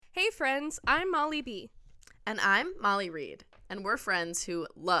friends, I'm Molly B. And I'm Molly Reed, and we're friends who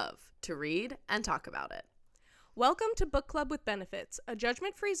love to read and talk about it. Welcome to Book Club with Benefits, a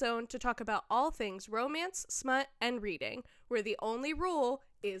judgment-free zone to talk about all things romance, smut, and reading, where the only rule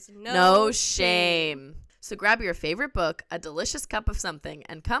is no shame. So grab your favorite book, a delicious cup of something,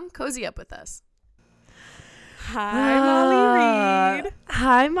 and come cozy up with us. Hi, Molly Reed.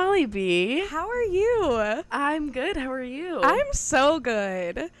 Hi, Molly B. How are you? I'm good. How are you? I'm so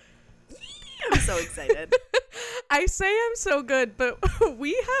good. I'm so excited. I say I'm so good, but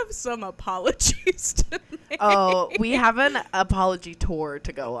we have some apologies to make. Oh, we have an apology tour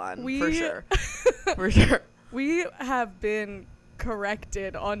to go on, for sure. For sure. We have been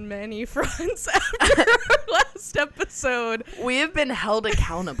corrected on many fronts after our last episode. We have been held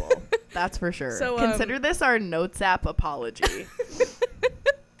accountable. That's for sure. So, consider this our Notes app apology.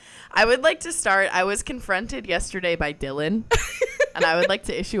 I would like to start. I was confronted yesterday by Dylan, and I would like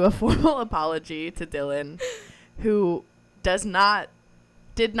to issue a formal apology to Dylan, who did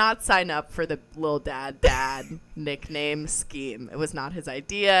not sign up for the Lil Dad nickname scheme. It was not his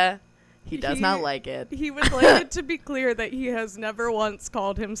idea. He does not like it. He would like it to be clear that he has never once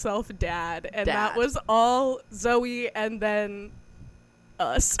called himself Dad, and that was all Zoe and then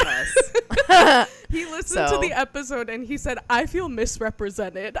us. He listened to the episode and he said, I feel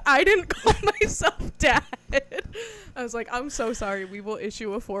misrepresented. I didn't call myself Dad. I was like, I'm so sorry. We will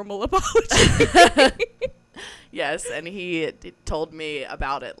issue a formal apology. Yes, and he told me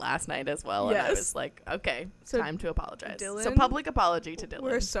about it last night as well, and I was like, okay, so time to apologize. Dylan, so public apology to Dylan.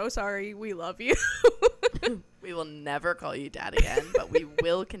 We're so sorry. We love you. We will never call you Dad again, but we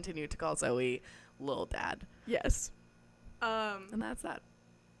will continue to call Zoe Lil Dad. Yes. And that's that.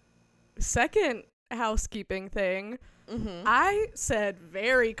 Second housekeeping thing. I said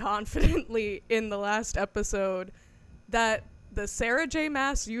very confidently in the last episode that the Sarah J.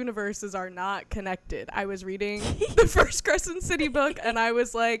 Maas universes are not connected. I was reading the first Crescent City book, and I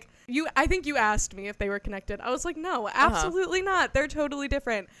was like, I think you asked me if they were connected. I was like, no, absolutely not. They're totally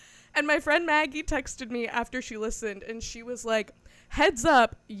different. And my friend Maggie texted me after she listened, and she was like, heads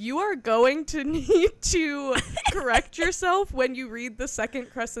up, you are going to need to correct yourself when you read the second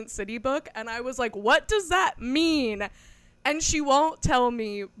Crescent City book. And I was like, what does that mean? And she won't tell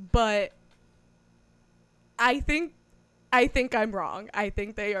me, but I think I'm wrong. I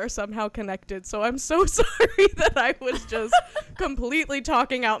think they are somehow connected. So I'm so sorry that I was just completely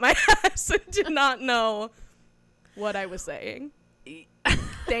talking out my ass and did not know what I was saying.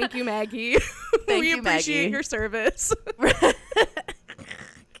 Thank you, Maggie. We appreciate your service.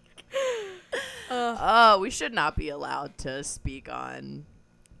 We should not be allowed to speak on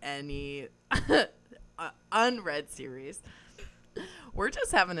any unread series. We're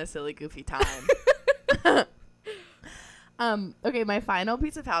just having a silly, goofy time. Okay, my final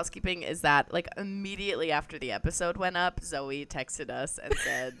piece of housekeeping is that, like, immediately after the episode went up, Zoe texted us and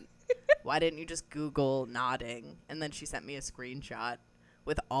said, why didn't you just Google nodding? And then she sent me a screenshot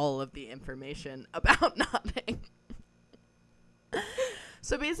with all of the information about nodding.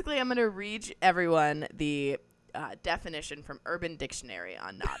 So basically, I'm going to read everyone the definition from Urban Dictionary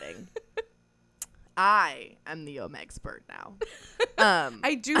on nodding. I am the Omegspert now.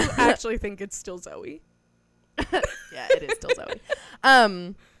 I do actually think it's still Zoe. Yeah, it is still Zoe.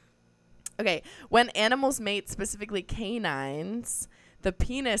 Okay, when animals mate, specifically canines, the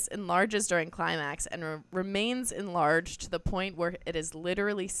penis enlarges during climax and remains enlarged to the point where it is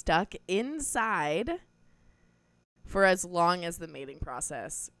literally stuck inside for as long as the mating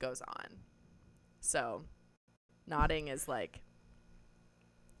process goes on. So, nodding is like,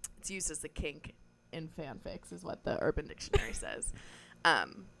 it's used as a kink in fanfics, is what the Urban Dictionary says.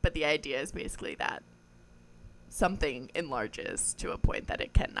 But the idea is basically that something enlarges to a point that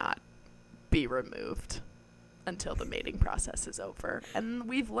it cannot be removed until the mating process is over. And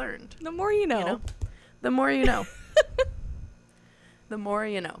we've learned. The more you know. The more you know. The more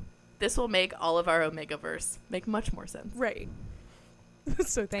you know. This will make all of our Omegaverse make much more sense. Right.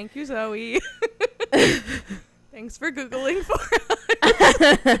 So thank you, Zoe. Thanks for Googling for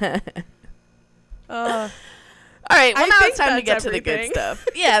us. All right. Well, now it's time to get to the good stuff.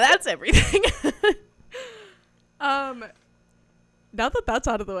 Yeah, that's everything. Now that that's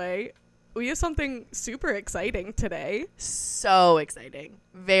out of the way, we have something super exciting today. So exciting.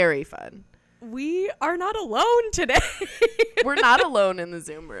 Very fun. We are not alone today. We're not alone in the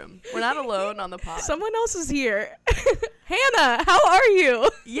Zoom room. We're not alone on the pod. Someone else is here. Hannah, how are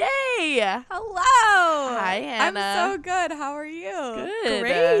you? Yay! Hello. Hi, Hannah. I'm so good. How are you? Good.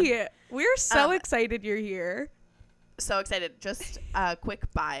 Great. We're so excited you're here. so excited. Just a quick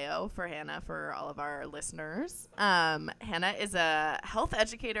bio for Hannah for all of our listeners. Hannah is a health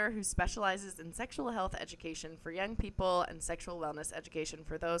educator who specializes in sexual health education for young people and sexual wellness education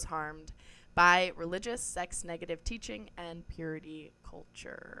for those harmed by religious, sex-negative teaching and purity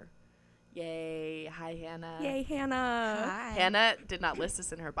culture. Yay. Hi, Hannah. Yay, Hannah. Hi. Hannah did not list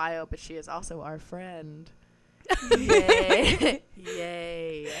this in her bio, but she is also our friend. Yay.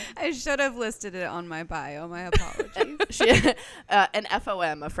 Yay. I should have listed it on my bio. My apologies. She, an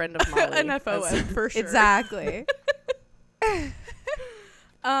FOM, a friend of Molly. An FOM, for sure. Exactly.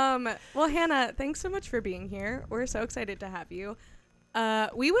 Well, Hannah, thanks so much for being here. We're so excited to have you.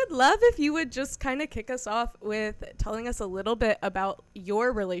 We would love if you would just kind of kick us off with telling us a little bit about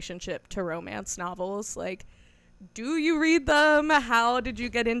your relationship to romance novels. Like, do you read them? How did you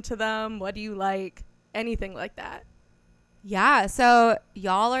get into them? What do you like? Anything like that. Yeah, so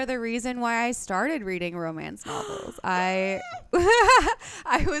y'all are the reason why I started reading romance novels. I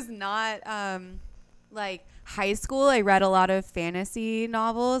was not like high school. I read a lot of fantasy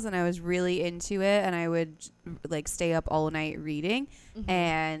novels and I was really into it, and I would like stay up all night reading.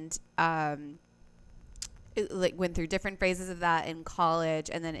 And like went through different phases of that in college,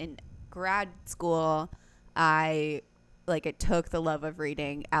 and then in grad school it took the love of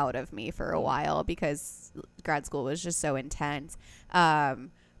reading out of me for a while because grad school was just so intense.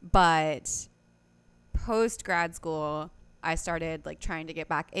 But post grad school, I started like trying to get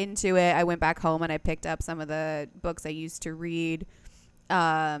back into it. I went back home and I picked up some of the books I used to read,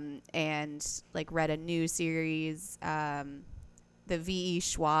 and like read a new series, the V.E.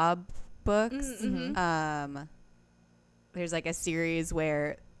 Schwab books. There's like a series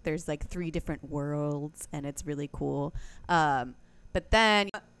where there's like 3 different worlds and it's really cool. But then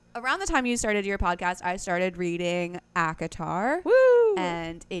around the time you started your podcast, I started reading ACOTAR. Woo!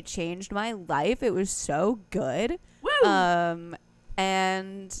 And it changed my life. It was so good. Woo!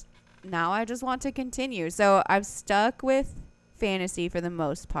 And now I just want to continue. So I've stuck with fantasy for the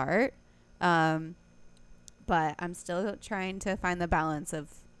most part. But I'm still trying to find the balance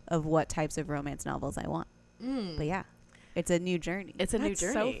of what types of romance novels I want. But yeah, it's a new journey. It's a new That's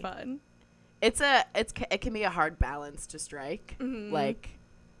journey. so fun. It can be a hard balance to strike. Like,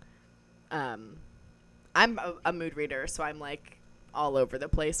 I'm a mood reader, so I'm like all over the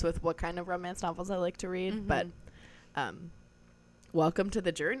place with what kind of romance novels I like to read. But welcome to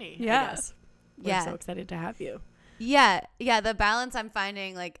the journey. Yeah. I guess. We're so excited to have you. Yeah. The balance I'm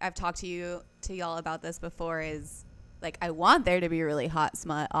finding, like I've talked to y'all about this before, is like I want there to be really hot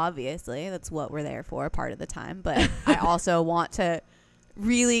smut. Obviously, that's what we're there for part of the time. But I also want to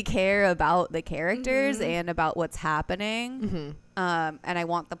really care about the characters and about what's happening. And I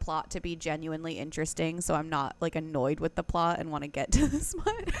want the plot to be genuinely interesting, so I'm not like annoyed with the plot and want to get to the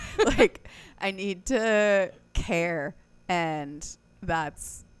smut. Like I need to care, and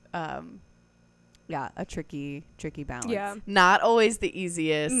that's a tricky balance. Yeah. Not always the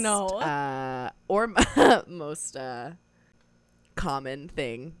easiest. No. Or most common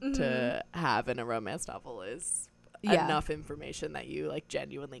thing to have in a romance novel is enough information that you like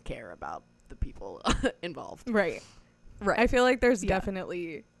genuinely care about the people involved. Right. I feel like there's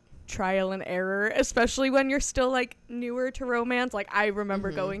definitely trial and error, especially when you're still like newer to romance. Like I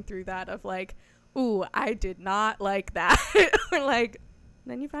remember going through that of like, ooh, I did not like that. Or like,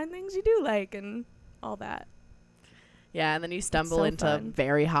 then you find things you do like and all that. Yeah, and then you stumble so into fun.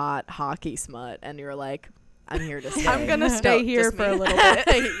 very hot hockey smut, and you're like, I'm here to stay. I'm gonna stay here just for a me. little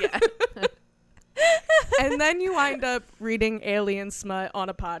bit. Yeah. And then you wind up reading alien smut on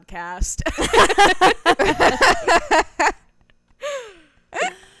a podcast.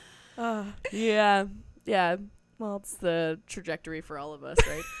 Yeah. Well, It's the trajectory for all of us,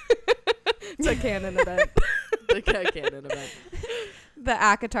 right? it's a canon event. The canon event. The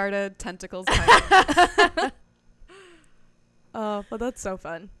ACOTAR to tentacles. Kind. Oh, well, that's so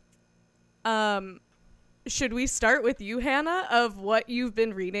fun. Should we start with you, Hannah, of what you've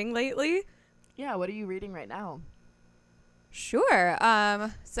been reading lately? Yeah, what are you reading right now? Sure.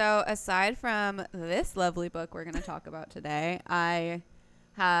 So aside from this lovely book we're going to talk about today, I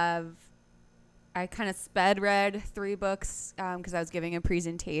kind of sped read 3 books because I was giving a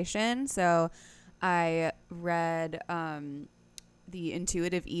presentation. So I read the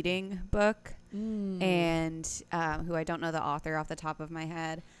Intuitive Eating book, and who I don't know the author off the top of my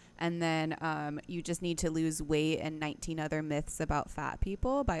head. And then You Just Need to Lose Weight and 19 Other Myths About Fat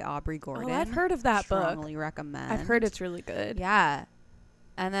People by Aubrey Gordon. Oh, I've heard of that book. Strongly recommend. I've heard it's really good. Yeah.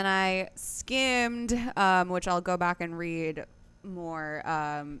 And then I skimmed, which I'll go back and read more,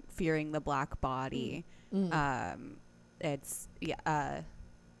 Fearing the Black Body. It's the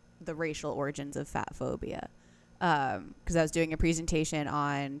racial origins of fat phobia. because I was doing a presentation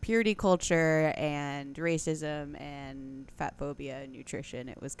on purity culture and racism and fat phobia and nutrition.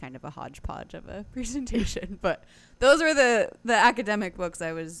 It was kind of a hodgepodge of a presentation, but those were the academic books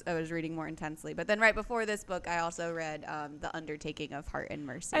I was reading more intensely. But then right before this book, I also read The Undertaking of Heart and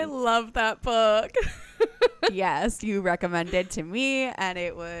Mercy. I love that book. Yes, you recommended to me, and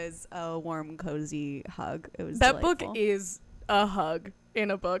it was a warm, cozy hug. It was that delightful. book is a hug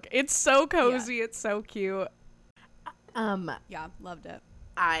in a book. It's so cozy. Yeah. It's so cute. Yeah, loved it.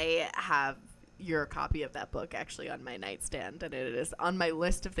 I have your copy of that book actually on my nightstand, and it is on my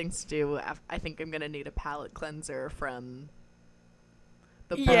list of things to do. I think I'm gonna need a palate cleanser from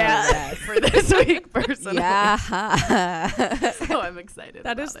the book for this week personally. Yeah. So I'm excited.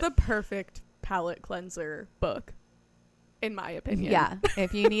 That is it. the perfect palate cleanser book, in my opinion. Yeah.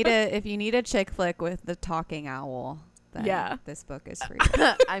 If you need a chick flick with the talking owl, then this book is for you.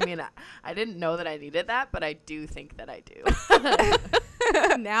 I mean, I didn't know that I needed that, but I do think that I do.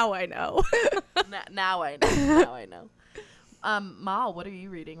 Now I know. Now I know. Now I know. Mal, what are you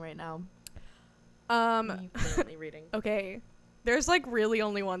reading right now? What are you currently reading? Okay. There's like really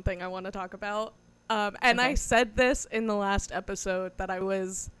only one thing I want to talk about. And I said this in the last episode that I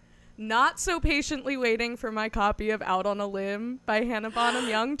was not so patiently waiting for my copy of Out on a Limb by Hannah Bonham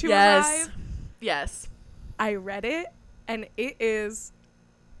Young to arrive. Yes. I read it, and it is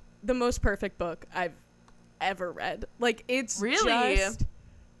the most perfect book I've ever read. Like, it's really just...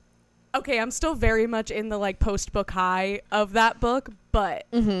 Okay, I'm still very much in the like post-book high of that book, but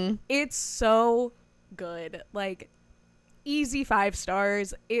it's so good. Like, easy 5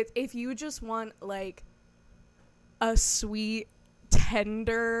 stars. If you just want like a sweet,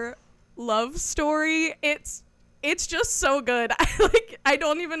 tender love story, it's just so good. I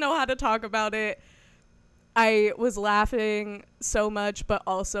don't even know how to talk about it. I was laughing so much, but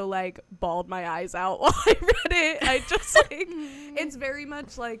also like bawled my eyes out while I read it. I just like it's very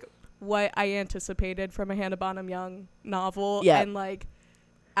much like what I anticipated from a Hannah Bonham Young novel, and like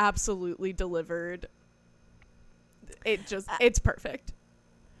absolutely delivered. It's perfect.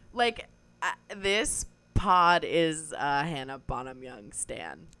 Like this pod is Hannah Bonham Young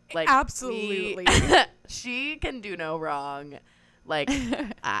stan. Like, absolutely. She can do no wrong. Like,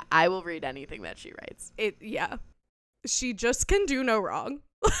 I will read anything that she writes. She just can do no wrong.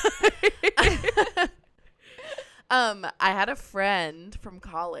 I had a friend from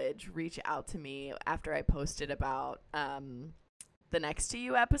college reach out to me after I posted about the Next to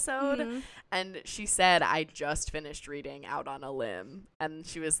You episode, and she said, I just finished reading Out on a Limb, and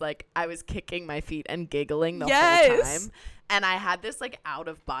she was like, I was kicking my feet and giggling the whole time, and I had this like out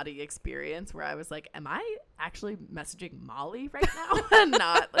of body experience where I was like, am I actually messaging Molly right now and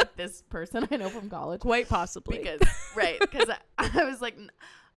not like this person I know from college? Quite possibly. Because I was like,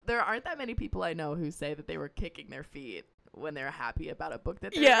 there aren't that many people I know who say that they were kicking their feet when they're happy about a book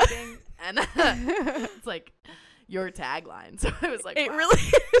that they're reading, and it's like your tagline. So I was like, it wow. really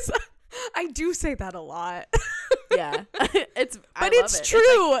is. I do say that a lot. Yeah. It's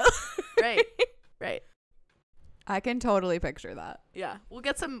true. Like, right. I can totally picture that. Yeah. We'll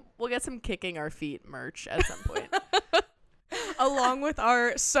get some kicking our feet merch at some point. Along with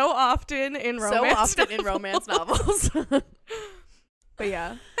our so often in romance novels. But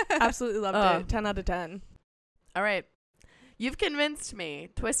yeah, absolutely loved it. 10 out of 10. All right. You've convinced me.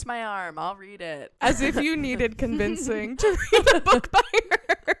 Twist my arm. I'll read it. As if you needed convincing to read a book by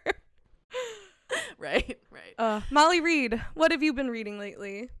her. Right. Molly Reed, what have you been reading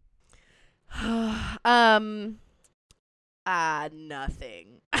lately?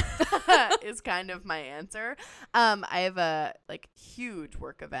 Nothing is kind of my answer. I have a huge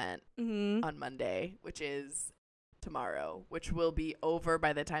work event on Monday, which is tomorrow, which will be over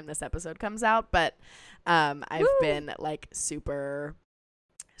by the time this episode comes out, but I've been super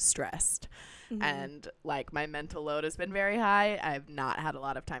stressed, and my mental load has been very high. I've not had a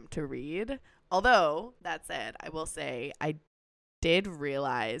lot of time to read, although that said, I will say I did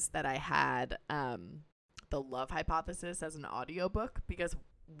realize that I had The Love Hypothesis as an audiobook, because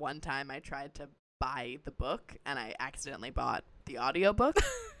one time I tried to buy the book and I accidentally bought the audiobook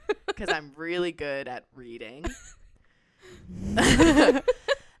because I'm really good at reading.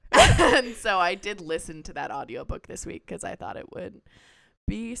 And so I did listen to that audiobook this week because I thought it would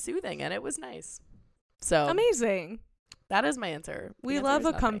be soothing, and it was nice. So amazing. That is my answer. We love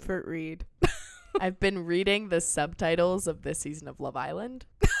a comfort read. I've been reading the subtitles of this season of Love Island.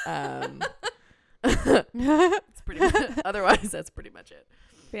 It's pretty much, otherwise that's pretty much it.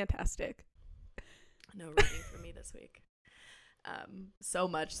 Fantastic. No reading for me this week. So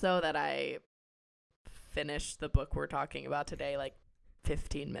much so that I finished the book we're talking about today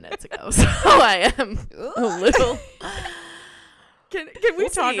 15 minutes ago, so I am a little. Can we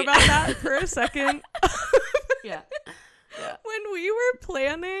talk about that for a second? Yeah. When we were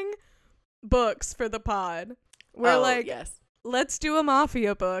planning books for the pod, we're yes. let's do a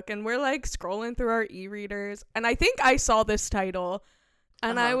Mafia book, and we're like scrolling through our e-readers, and I think I saw this title,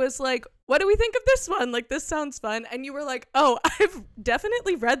 and I was like, what do we think of this one? Like, this sounds fun. And you were like, oh, I've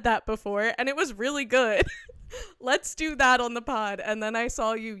definitely read that before, and it was really good. Let's do that on the pod. And then I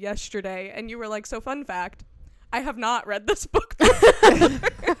saw you yesterday, and you were like, so fun fact, I have not read this book before.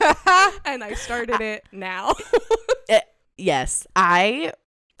 And I started it now. Yes, I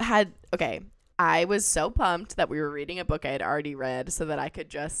was so pumped that we were reading a book I had already read so that I could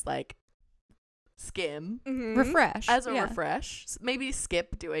just like skim Refresh. as a refresh, maybe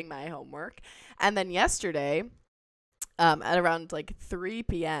skip doing my homework. And then yesterday, at around like 3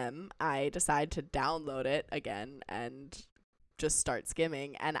 p.m., I decided to download it again and just start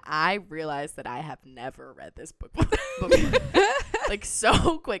skimming. And I realized that I have never read this book before. Like,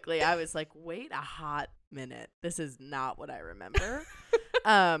 so quickly, I was like, wait a hot minute. This is not what I remember.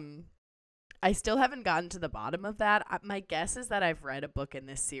 I still haven't gotten to the bottom of that. My guess is that I've read a book in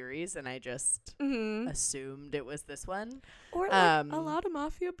this series and I just assumed it was this one. Or like, a lot of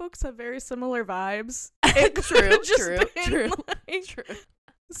Mafia books have very similar vibes. True.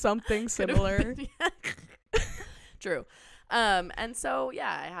 Something similar. True. And so,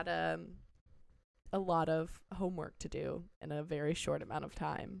 yeah, I had a lot of homework to do in a very short amount of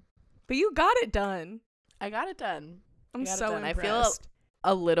time. But you got it done. I got it done. I'm so impressed. I feel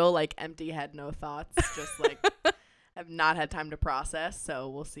a little like empty head, no thoughts. Just like I've not had time to process. So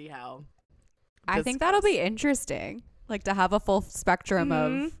we'll see how. I think that'll be interesting. Like to have a full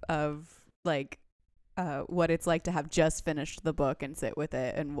spectrum of like what it's like to have just finished the book and sit with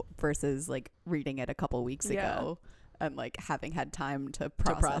it, and versus like reading it a couple weeks ago and like having had time to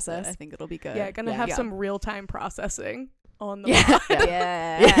process it. I think it'll be good. Yeah, gonna have some real time processing on the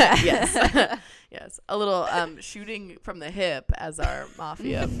yes, a little shooting from the hip, as our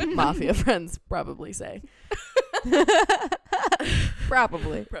mafia friends probably say.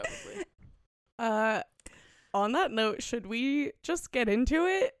 Probably. On that note, should we just get into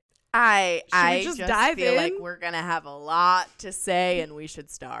it? I just feel dive like in? we're gonna have a lot to say, and we should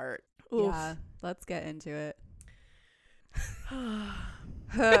start. Oof. Yeah, let's get into it.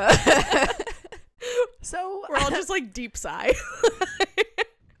 So we're all just like deep sigh.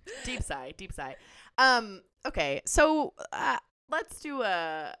 Deep sigh. Okay, so let's do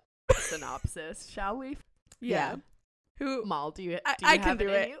a synopsis, shall we? Yeah. Who, Mal, do you I have can do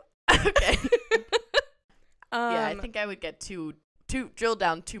it. Okay. Yeah, I think I would get too drill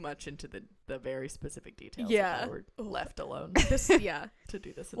down too much into the very specific details. Yeah. If I were left alone. To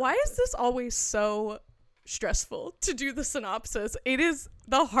do this. Why is this always so stressful to do the synopsis? It is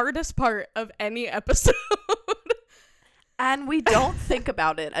the hardest part of any episode. And we don't think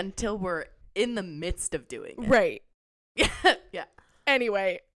about it until we're in the midst of doing it. Right. Yeah.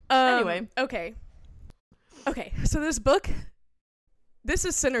 Anyway. Okay. So this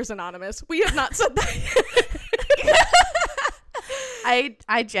is Sinners Anonymous. We have not said that yet.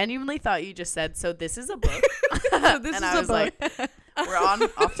 I genuinely thought you just said, so this is a book. So this and is I was a book. like, we're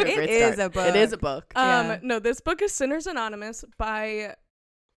off to a great start. It is a book. It is a book. No, this book is Sinners Anonymous by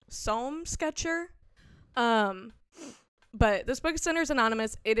Psalm Sketcher. But this book is Sinners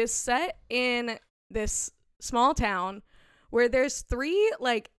Anonymous. It is set in this small town where there's 3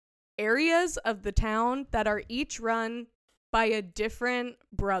 like areas of the town that are each run by a different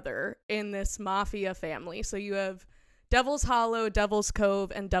brother in this mafia family. So you have Devil's Hollow, Devil's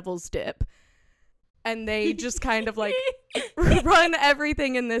Cove, and Devil's Dip. And they just kind of like run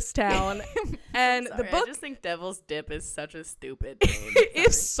everything in this town. And Sorry, the book, I just think Devil's Dip is such a stupid name. it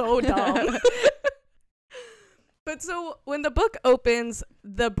is so dumb. But so when the book opens,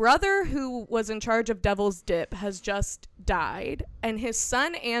 the brother who was in charge of Devil's Dip has just died, and his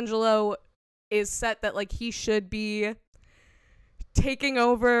son Angelo is set that like he should be taking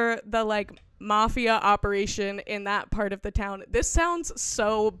over the like mafia operation in that part of the town. This sounds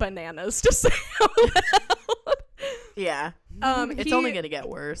so bananas to say out loud. Yeah. It's only going to get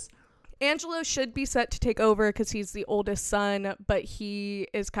worse. Angelo should be set to take over because he's the oldest son, but he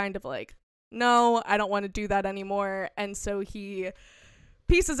is kind of like, no, I don't want to do that anymore. And so he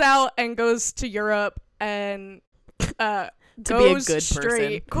pieces out and goes to Europe and to goes be a good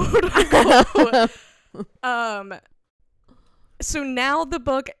straight, person. quote unquote. So now the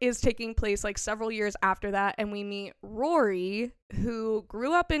book is taking place like several years after that, and we meet Rory, who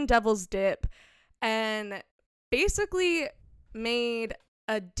grew up in Devil's Dip and basically made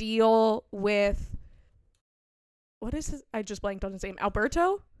a deal with what is his? I just blanked on his name.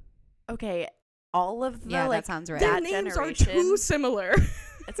 Alberto. Okay, all of the Yeah, like that sounds right. Their that names are generation, too similar.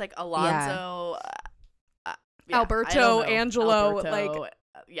 It's like Alonzo, Alberto, I don't know. Angelo, Alberto,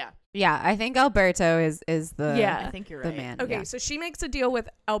 yeah. Yeah, I think Alberto is the Yeah. I think you're the right. man. Okay, yeah. so she makes a deal with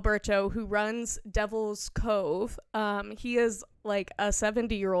Alberto, who runs Devil's Cove. He is like a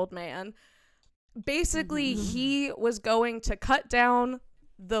 70-year-old man. Basically, he was going to cut down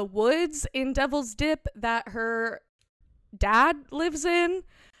the woods in Devil's Dip that her dad lives in,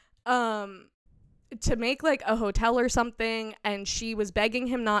 to make like a hotel or something, and she was begging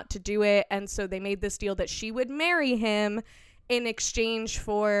him not to do it, and so they made this deal that she would marry him in exchange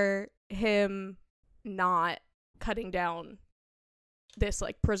for him not cutting down this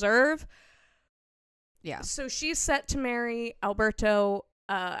like preserve. Yeah. So she's set to marry Alberto.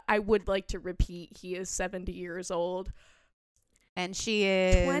 I would like to repeat, he is 70 years old. And she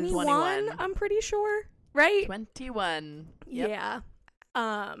is 21, 21. I'm pretty sure, right? 21. Yep. Yeah.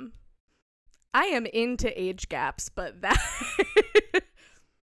 I am into age gaps, but that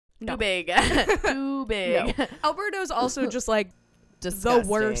Too big. Too big. No. Alberto's also just like Disgusting. the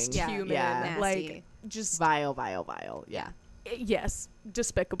worst Yeah. human. Yeah. Like Nasty. just Vile. Yeah. yes,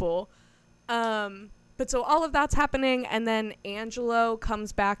 despicable. But so all of that's happening, and then Angelo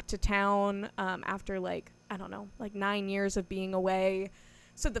comes back to town after like, I don't know, like 9 years of being away.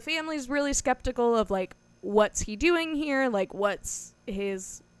 So the family's really skeptical of like, what's he doing here? Like, what's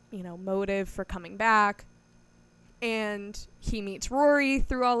his, motive for coming back? And he meets Rory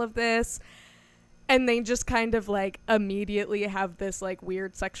through all of this, and they just kind of like immediately have this like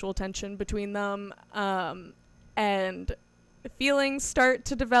weird sexual tension between them, and feelings start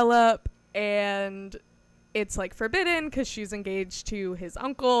to develop, and it's like forbidden because she's engaged to his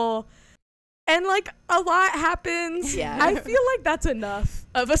uncle, and like a lot happens. Yeah. I feel like that's enough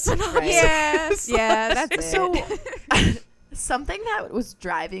of a synopsis. Right. Yes. Yeah, that's it. So something that was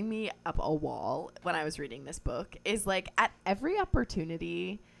driving me up a wall when I was reading this book is like at every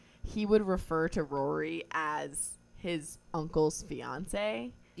opportunity he would refer to Rory as his uncle's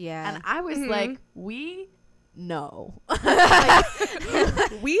fiance. Yeah. And I was like, we know.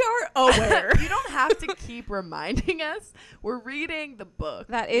 We are aware. You don't have to keep reminding us. We're reading the book.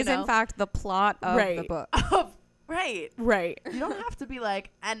 that is in fact the plot of the Right. book. Right. Right. You don't have to be like,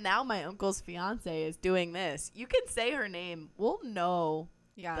 and now my uncle's fiance is doing this. You can say her name. We'll know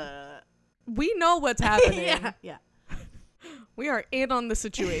Yeah. We know what's happening. yeah. We are in on the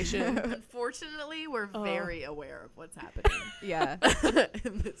situation. Unfortunately, we're very aware of what's happening Yeah.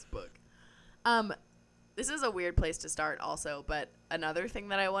 in this book. This is a weird place to start also, but another thing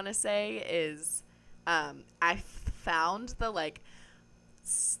that I want to say is I found the like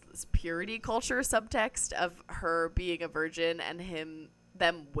purity culture subtext of her being a virgin and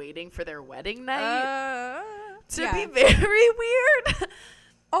them waiting for their wedding night to be very weird.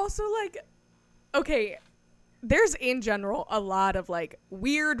 Also, like, okay, there's in general a lot of like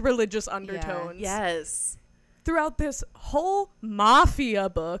weird religious undertones Yes. throughout this whole mafia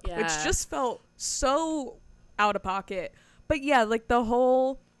book, which Yeah. just felt so out of pocket. But yeah, like the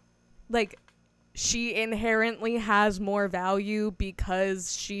whole, like, she inherently has more value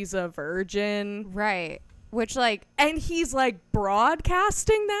because she's a virgin. Right. Which like And he's like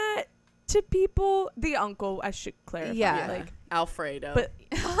broadcasting that to people. The uncle, I should clarify. Yeah. Like, Alfredo. but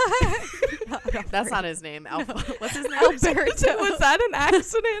That's not his name. What's his name? Alberto, was that an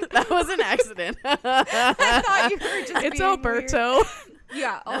accident? That was an accident. I thought you were just It's being Alberto. weird.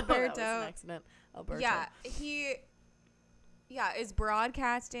 Yeah, No, that was Alberto. an accident. Alberto. Yeah, he is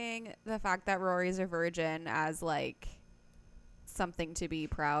broadcasting the fact that Rory's a virgin as like something to be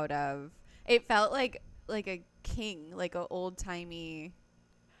proud of. It felt like a king, like a old-timey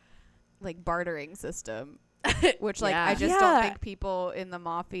like bartering system, which like I just don't Yeah. think people in the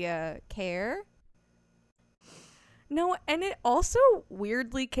mafia care. No, and it also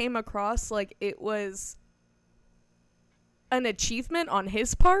weirdly came across like it was an achievement on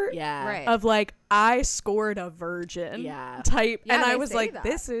his part. Yeah. Right. Of like, I scored a virgin Yeah. type. Yeah, and I they was say like, that.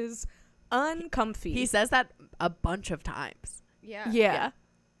 this is uncomfy. He says that a bunch of times. Yeah. yeah.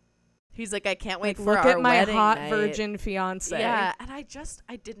 He's like, I can't wait Like, for look our at my wedding hot night. virgin fiance. Yeah, and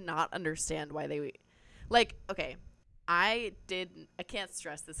I did not understand why they, like, okay, I can't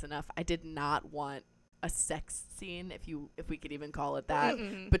stress this enough. I did not want a sex scene, if we could even call it that,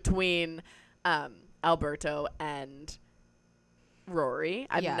 between Alberto and Rory.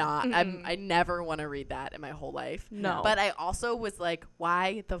 I'm Yeah. not. I never want to read that in my whole life. No. But I also was like,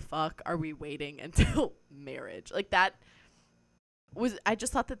 why the fuck are we waiting until marriage? Like that was. I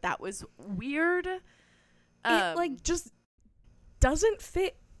just thought that was weird. It like just doesn't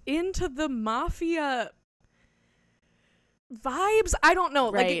fit into the mafia vibes. I don't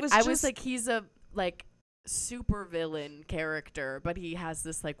know. Right. Like it was I just was like, he's a like super villain character, but he has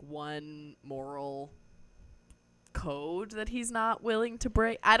this like one moral code that he's not willing to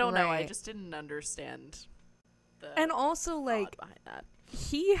break. I don't know. I Right. just didn't understand the and also thought like behind that.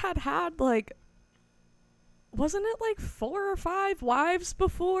 he had like, wasn't it like 4 or 5 wives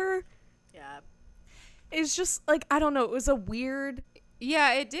before? Yeah. It's just like, I don't know. It was a weird.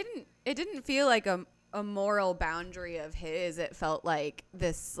 Yeah, it didn't feel like a moral boundary of his. It felt like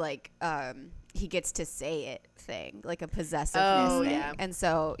this like he gets to say it thing, like a possessiveness Oh, thing. yeah. And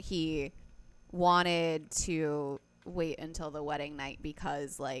so he wanted to wait until the wedding night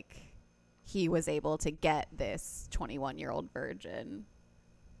because like he was able to get this 21-year-old virgin.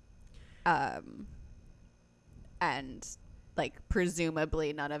 And like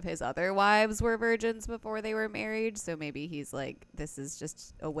presumably none of his other wives were virgins before they were married, so maybe he's like, this is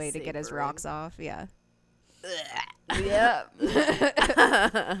just a way to get his Savoring. rocks off. Yeah. Yeah.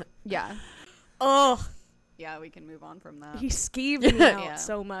 Yeah. Oh, Yeah, we can move on from that. he skeeved me out Yeah.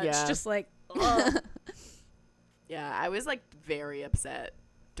 so much. Yeah. Just like, ugh. Yeah, I was like very upset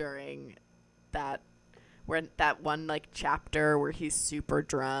during that one like chapter where he's super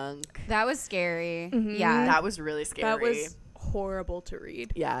drunk. That was scary. Mhm. Yeah. That was really scary. That was horrible to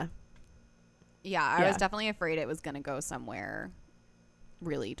read. yeah. Yeah, I Yeah. was definitely afraid it was going to go somewhere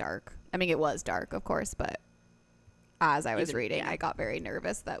really dark. I mean, it was dark, of course, but as I was Even- reading, yeah. I got very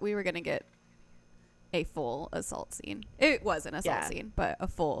nervous that we were going to get a full assault scene. It was an assault Yeah. scene, but a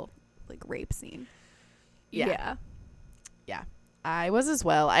full like rape scene. Yeah. Yeah. I was as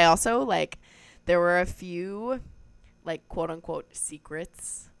well. I also like there were a few like quote unquote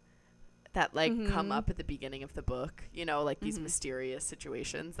secrets that like come Mhm. up at the beginning of the book, you know, like these Mhm. mysterious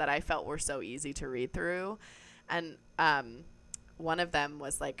situations that I felt were so easy to read through. And one of them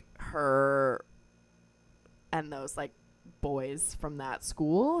was like her and those like boys from that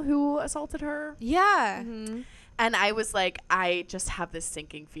school who assaulted her. Yeah. Mhm. And I was like, I just have this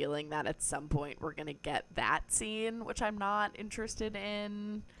sinking feeling that at some point we're going to get that scene, which I'm not interested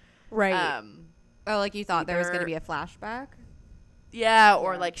in. Right. Oh, like you thought there was going to Either- be a flashback? Yeah,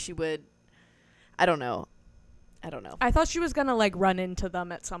 or Yeah. like she would, I don't know. I thought she was gonna like run into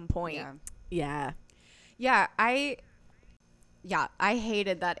them at some point. Yeah. Yeah. Yeah, I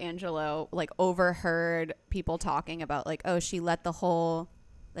hated that Angelo like overheard people talking about like, oh, she let the whole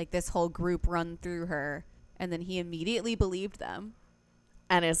like this whole group run through her, and then he immediately believed them.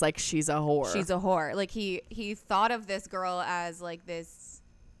 And it's like, she's a whore. She's a whore. Like he thought of this girl as like this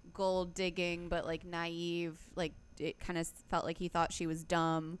gold digging but like naive, like it kind of felt like he thought she was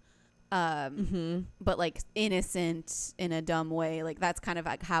dumb. But like innocent in a dumb way. Like that's kind of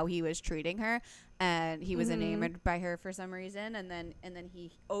like how he was treating her, and he was enamored by her for some reason. And then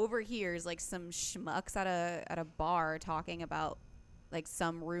he overhears like some schmucks at a bar talking about like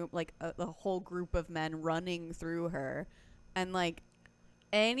some room, like a whole group of men running through her, and like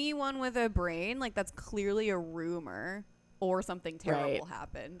anyone with a brain, like that's clearly a rumor or something terrible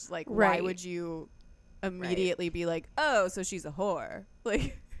happened. Like why Right. would you immediately be like, oh, so she's a whore?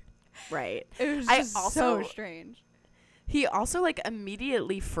 Like. Right. It was I just also- so strange. He also like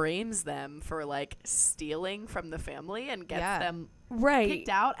immediately frames them for like stealing from the family and gets Yeah. them Right. kicked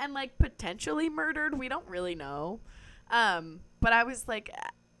out and like potentially murdered. We don't really know. But I was like,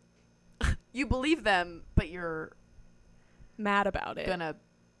 you believe them, but you're Mad about it. gonna,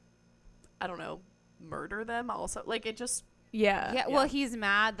 I don't know, murder them also. Like it just, Yeah. Yeah, well, he's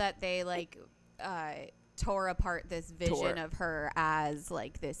mad that they like tore apart this vision Tore. of her as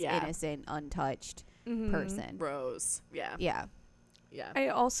like this Yeah. innocent, untouched Mhm. person. Rose. Yeah. Yeah. Yeah. I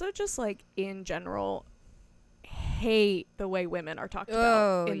also just like in general hate the way women are talked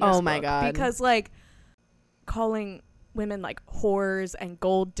about Oh, in yeah. this Oh my book. God. Because like calling women like whores and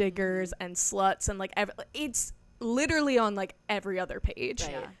gold diggers and sluts and like it's literally on like every other page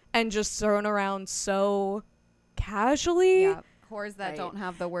Right. Yeah. and just thrown around so casually. Yeah. Whores that Right. don't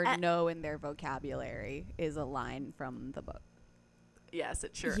have the word And- no in their vocabulary is a line from the book. Yes,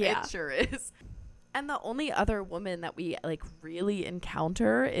 it sure is. And the only other woman that we like really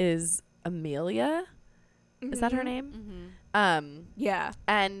encounter is Amelia. Is that her Mhm. name? Mm-hmm. Yeah.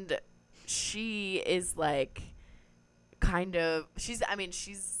 And she is like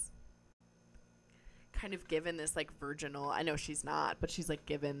she's kind of given this like virginal, I know she's not, but she's like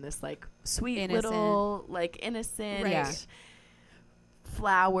given this like sweet Innocent. little like innocent Right. Yeah.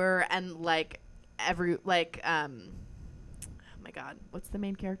 flower, and like every like oh my god, what's the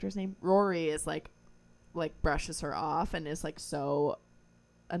main character's name? Rory is like brushes her off and is like so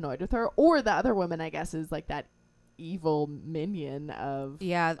annoyed with her. Or the other woman, I guess, is like that evil minion of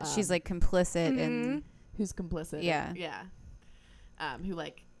Yeah, she's like complicit in. who's complicit. Yeah. Yeah. who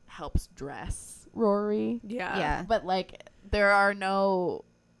like helps dress Rory. Yeah. But like there are no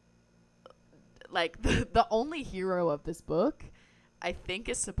like the only hero of this book I think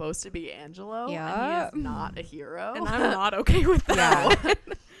is supposed to be Angelo, and he is not a hero. And I'm not okay with that.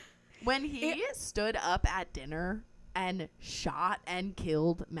 When he stood up at dinner and shot and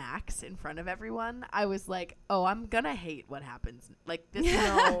killed Max in front of everyone, I was like, oh, I'm gonna hate what happens. Like this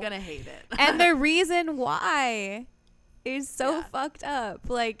I'm gonna hate it. And the reason why is so fucked up.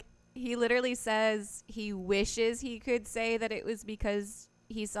 Like, he literally says he wishes he could say that it was because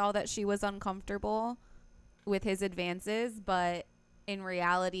he saw that she was uncomfortable with his advances, but in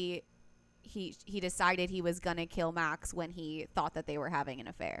reality he decided he was gonna kill Max when he thought that they were having an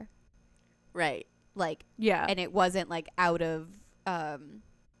affair. Right. Like, Yeah. and it wasn't like out of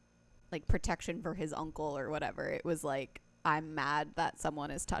like protection for his uncle or whatever. It was like, I'm mad that someone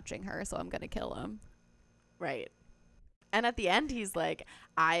is touching her, so I'm gonna kill him. Right. And at the end, he's like,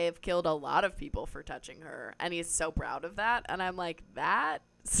 I have killed a lot of people for touching her. And he's so proud of that. And I'm like, that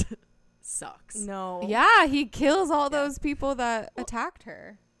sucks. No. Yeah, he kills all those people that attacked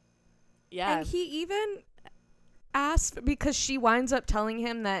her. Yeah. And he even asked, because she winds up telling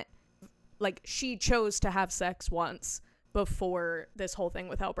him that, like, she chose to have sex once before this whole thing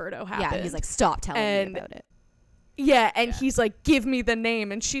with Alberto happened. Yeah, he's like, stop telling me about it. Yeah, and he's like, give me the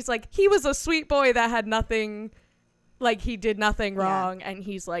name. And she's like, he was a sweet boy that had nothing, like, he did nothing wrong. And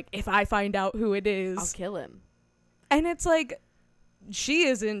he's like, if I find out who it is, I'll kill him. And it's like, she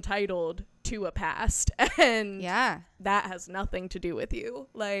is entitled to a past. And that has nothing to do with you.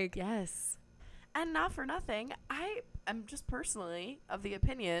 Like, yes. And not for nothing, I am just personally of the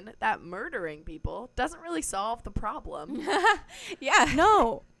opinion that murdering people doesn't really solve the problem. Yeah.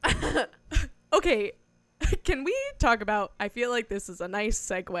 No. Okay. Can we talk about, I feel like this is a nice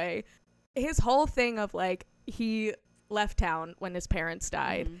segue. His whole thing of like, he left town when his parents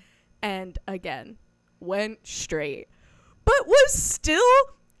died and again went straight, but was still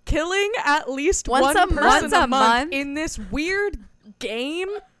killing at least one person a month in this weird game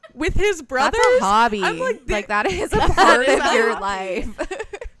with his brothers. That's a hobby. I'm like that is a part of your life.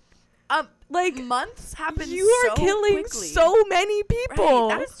 Like months happen. You are killing quickly. So many people.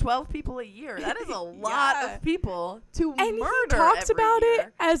 Right. That is 12 people a year. That is a lot of people to and murder. He talks every about year.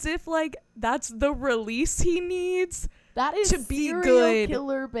 it as if like that's the release he needs. That is to be serial good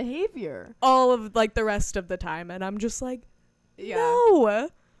killer behavior. All of like the rest of the time, and I'm just like, no,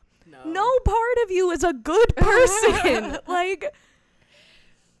 part of you is a good person. Like,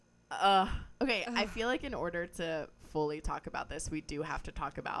 okay, I feel like in order to fully talk about this, we do have to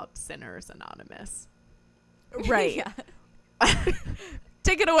talk about Sinners Anonymous. Right.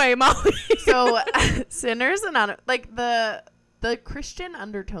 Take it away, Molly. So, Sinners Anonymous, like the Christian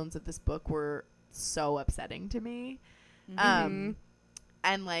undertones of this book were so upsetting to me. And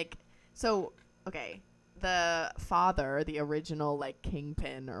like, so, okay, the father, the original like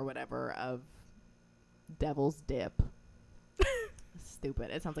kingpin or whatever of Devil's Dip.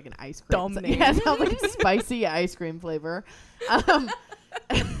 Stupid. It sounds like an ice cream. Dumb name. Yeah, it sounds like a spicy ice cream flavor.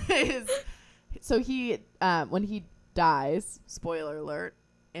 So he, when he dies, spoiler alert,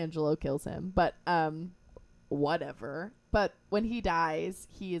 Angelo kills him. But whatever. But when he dies,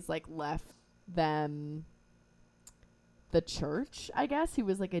 he is like left them the church, I guess. He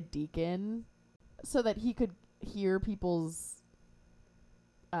was like a deacon so that he could hear people's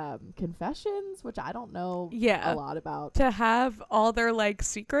confessions, which I don't know a lot about. To have all their like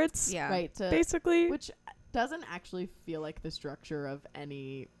secrets, right, basically, which doesn't actually feel like the structure of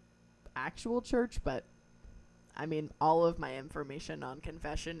any actual church, but I mean, all of my information on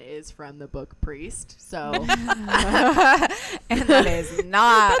confession is from the book Priest, so and that is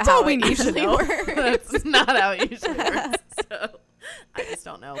not that's how all we it need to usually know. works. That's not how it usually works. So I just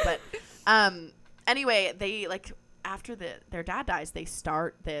don't know. But anyway, they like after their dad dies, they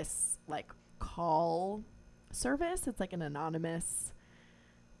start this like call service. It's like an anonymous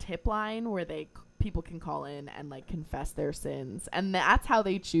tip line where people can call in and like confess their sins, and that's how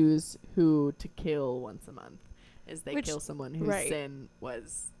they choose who to kill once a month. Is they kill someone whose sin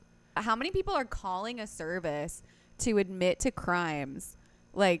was. How many people are calling a service to admit to crimes,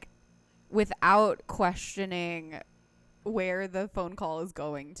 like, without questioning where the phone call is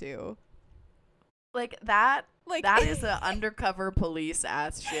going to? Like that. Like that is an undercover police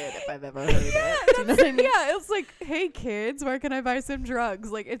ass shit if I've ever heard it. Do you know what I mean? Yeah, it's like, hey kids, where can I buy some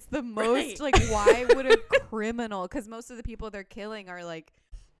drugs? Like, it's the most like, why would a criminal? Because most of the people they're killing are like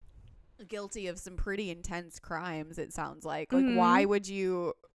guilty of some pretty intense crimes. It sounds like why would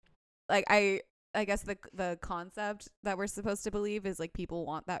you? Like, I guess the concept that we're supposed to believe is like people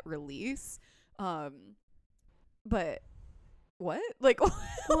want that release, but what? Like,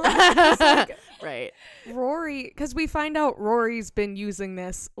 Right. Rory, because we find out Rory's been using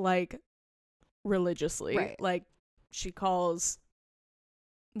this like religiously. Right. Like she calls,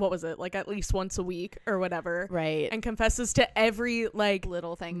 what was it, like at least once a week or whatever, Right. and confesses to every like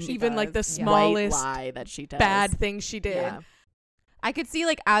little thing she even like the does. Yeah. smallest White lie that she does. bad thing she did. Yeah. I could see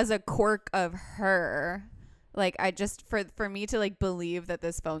like as a quirk of her, like I just for me to like believe that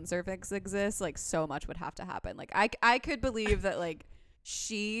this phone service exists, like so much would have to happen. Like I could believe that like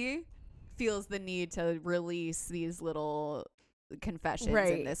she feels the need to release these little confessions in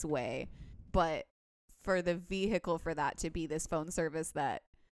Right. this way, but for the vehicle for that to be this phone service that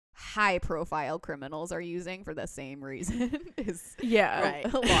high profile criminals are using for the same reason is Yeah.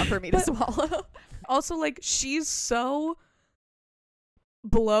 Right. a lot for me to swallow. Also, like, she's so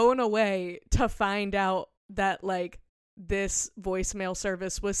blown away to find out that, like, this voicemail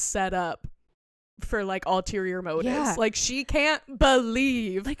service was set up for, like, ulterior motives. Yeah. Like, she can't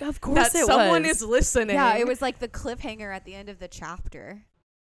believe Like, of course that someone is listening. Yeah, it was like the cliffhanger at the end of the chapter.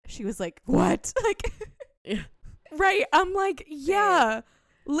 She was like, "What?" Like, Yeah. Right. I'm like, yeah.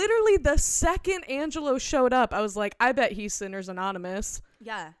 Literally, the second Angelo showed up, I was like, I bet he's Sinners Anonymous.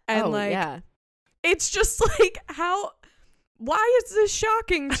 yeah, And, oh, like, yeah. it's just like, why is this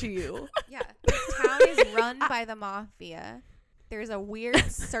shocking to you? yeah. This town is run by the mafia. There's a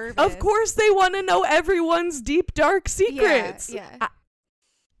weird service. Of course, they want to know everyone's deep, dark secrets. Yeah.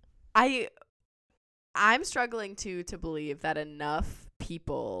 I'm struggling to believe that enough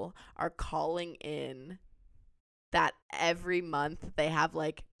people are calling in that every month they have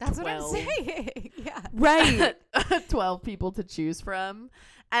like That's 12, what I'm saying. Yeah. Right. 12 people to choose from.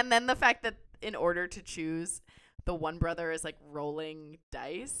 And then the fact that in order to choose, the one brother is like rolling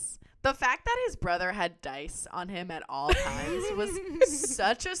dice. The fact that his brother had dice on him at all times was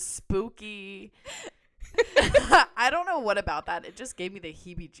such a spooky. I don't know what about that. It just gave me the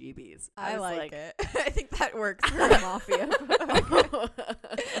heebie-jeebies. I was like it. I think that works for a mafia book.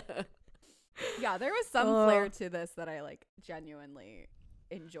 Yeah, there was some flair to this that I like genuinely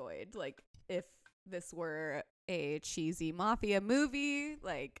enjoyed. Like if this were a cheesy mafia movie,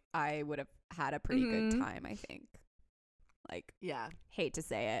 like I would have had a pretty good time, I think. Like, Yeah. hate to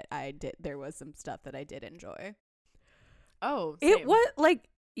say it, there was some stuff that I did enjoy. Oh, It same. was like,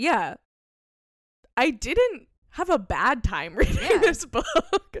 yeah. I didn't have a bad time reading Yeah. this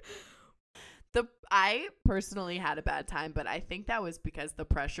book. I personally had a bad time, but I think that was because the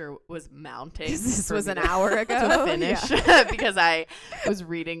pressure was mounting. This for was me an hour ago. to finish Yeah. because I was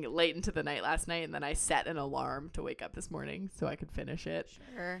reading late into the night last night, and then I set an alarm to wake up this morning so I could finish it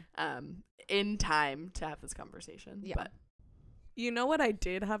Sure. in time to have this conversation. Yeah. But You know what I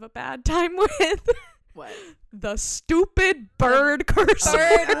did have a bad time with? what? The stupid bird curse.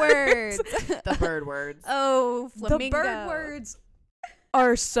 Bird words. The bird words. Oh, The flamingo. bird words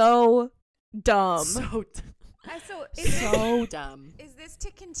are so dumb. So So dumb. is this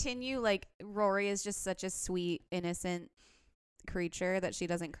to continue? Like Rory is just such a sweet, innocent creature that she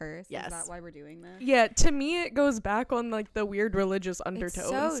doesn't curse. Yes. Is that why we're doing this? Yeah, to me it goes back on like the weird religious It's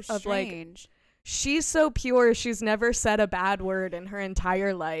undertones so of like strange. she's so pure, she's never said a bad word in her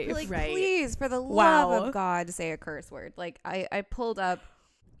entire life. Like, Right. please, for the Wow. love of God, say a curse word. Like, I pulled up.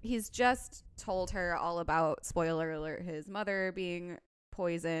 He's just told her all about, spoiler alert, his mother being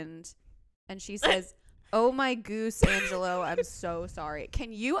poisoned. And she says, "Oh, my goose, Angelo, I'm so sorry."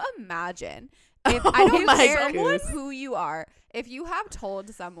 Can you imagine? If I don't my care goose. who you are, if you have told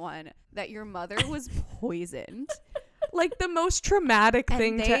someone that your mother was poisoned, Like the most traumatic And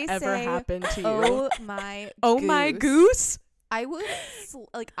thing they to ever say, happen to you. oh my Oh my goose. I would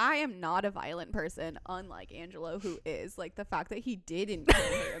like I am not a violent person, unlike Angelo, who is. Like the fact that he didn't kill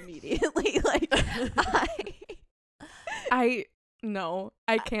her immediately, like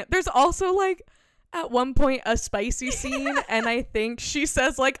I can't. There's also like at one point a spicy scene and I think she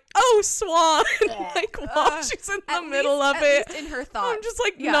says like, "Oh, swan," like while she's in the middle of it. in her thoughts. I'm just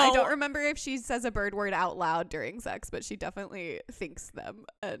like, Yeah, no. I don't remember if she says a bird word out loud during sex, but she definitely thinks them.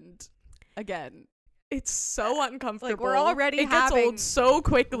 And again, It's so uncomfortable. we're already it gets having old so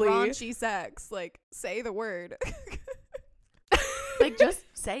quickly. raunchy sex. Like, say the word. Like, just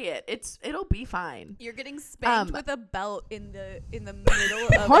say it. It'll be fine. You're getting spanked Um, with a belt in the middle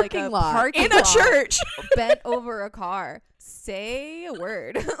of Parking like a lot. parking In a lot, church. bent over a car. Say a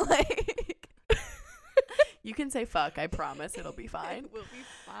word. Like, You can say fuck. I promise it'll be fine. we'll be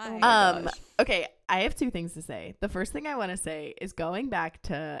fine. my Okay, I have two things to say. The first thing I want to say is going back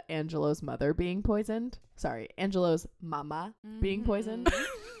to Angelo's mother being poisoned. Sorry, Angelo's mama being poisoned.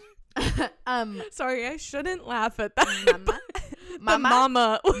 Sorry, I shouldn't laugh at that. Mama. The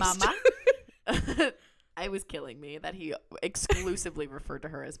mama. was mama. I was killing me that he exclusively referred to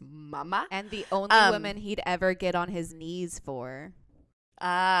her as mama. And the only woman he'd ever get on his knees for.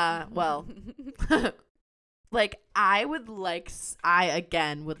 Well, like I would like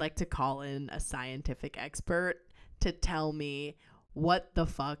to call in a scientific expert to tell me what the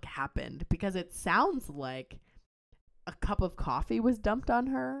fuck happened, because it sounds like a cup of coffee was dumped on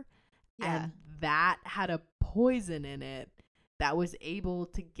her and that had a poison in it that was able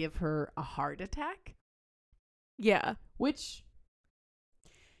to give her a heart attack. Yeah. Which,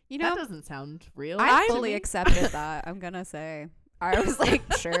 that doesn't sound real. I fully accepted that, I'm going to say. I was like,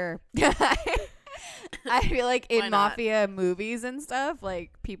 sure. I feel like in mafia movies and stuff,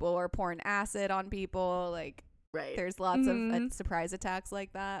 like people are pouring acid on people. Like, right. There's lots of surprise attacks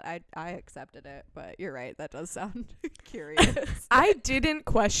like that. I accepted it, but you're right. That does sound curious. I didn't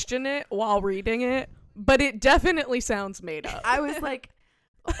question it while reading it, but it definitely sounds made up. I was like,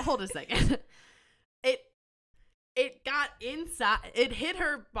 hold a second. It got inside. It hit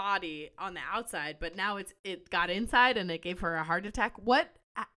her body on the outside, but now it got inside and it gave her a heart attack. What?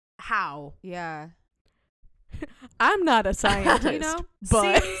 How? Yeah. I'm not a scientist,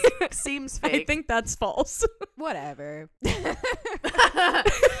 but seems fake. I think that's false. Whatever. I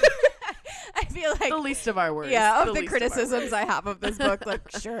feel like the least of our worries. Yeah, of the criticisms I have of this book, like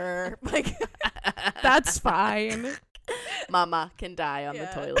sure, like that's fine. Mama can die on the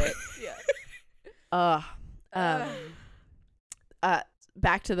toilet. Yeah.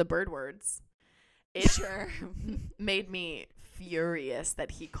 Back to the bird words. It sure made me furious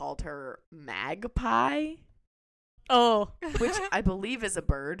that he called her magpie. Oh, which I believe is a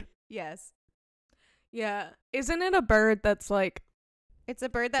bird. Yes. Yeah. Isn't it a bird that's like it's a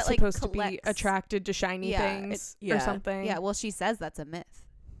bird that supposed like to be attracted to shiny things or something? Yeah, well she says that's a myth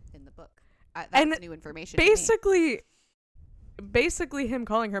in the book. That's new information. Basically him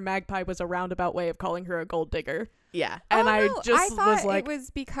calling her magpie was a roundabout way of calling her a gold digger. Yeah. And I just thought was like it was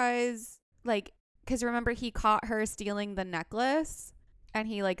because remember he caught her stealing the necklace and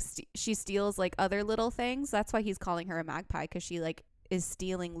he like she steals like other little things. That's why he's calling her a magpie, because she like is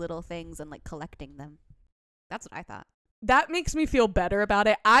stealing little things and like collecting them. That's what I thought. That makes me feel better about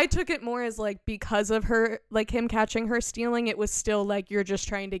it. I took it more as like because of her, like him catching her stealing, it was still like you're just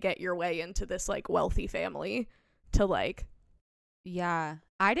trying to get your way into this like wealthy family to like. Yeah.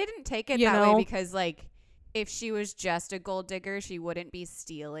 I didn't take it that way because like if she was just a gold digger, she wouldn't be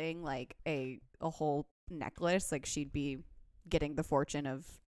stealing like a whole necklace. Like she'd be getting the fortune of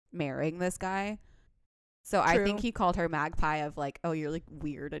marrying this guy. So I think he called her magpie of like, oh, you're like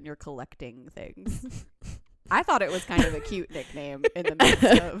weird and you're collecting things. I thought it was kind of a cute nickname in the midst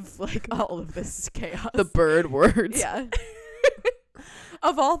of like all of this chaos. The bird words. Yeah.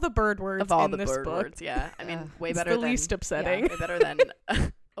 Of all the bird words in this book. Words, yeah. I mean, way better the than least upsetting. Yeah, way better than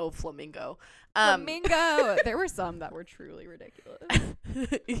flamingo. Flamingo. There were some that were truly ridiculous.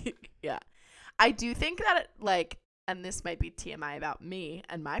 Yeah. I do think that and this might be TMI about me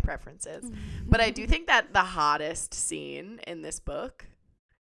and my preferences, but I do think that the hottest scene in this book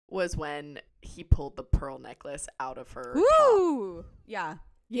was when he pulled the pearl necklace out of her Ooh. top. Yeah.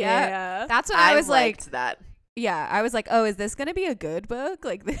 Yeah. That's what I was like. That. Yeah, I was like, oh, is this gonna be a good book?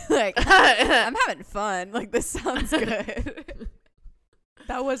 Like I'm having fun. Like this sounds good.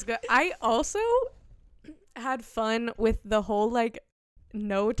 That was good. I also had fun with the whole like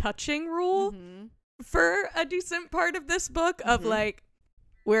no touching rule for a decent part of this book of like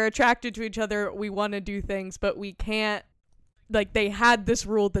we're attracted to each other, we want to do things, but we can't. Like they had this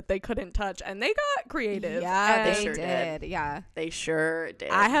rule that they couldn't touch, and they got creative. Yeah, they they sure did. Yeah, they sure did.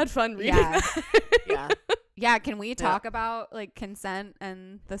 I had fun reading that. Yeah. Yeah, can we talk about like consent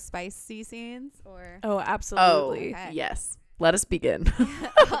and the spicy scenes or Oh, absolutely. Okay. Yes. Let us begin.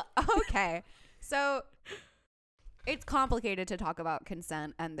 Okay. So it's complicated to talk about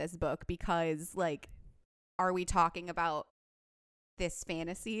consent and this book because like are we talking about this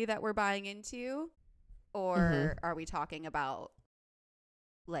fantasy that we're buying into or are we talking about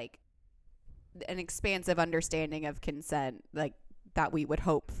like an expansive understanding of consent like that we would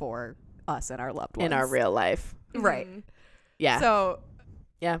hope for us and our loved ones in our real life? Right. Yeah. So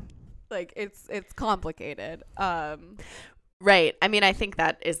yeah, like it's complicated. Right. I mean, I think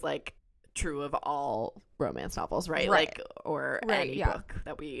that is like true of all romance novels, right? Like or any book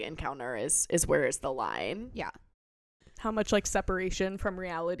that we encounter is where is the line? Yeah. How much like separation from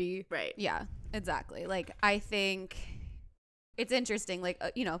reality. Right. Yeah, exactly. Like I think it's interesting like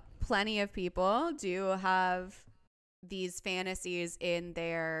plenty of people do have these fantasies in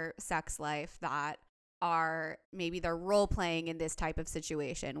their sex life that maybe they're role playing in this type of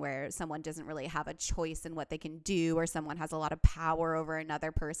situation where someone doesn't really have a choice in what they can do, or someone has a lot of power over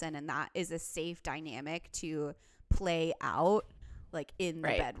another person, and that is a safe dynamic to play out like in the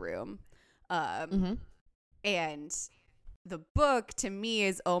bedroom. And the book to me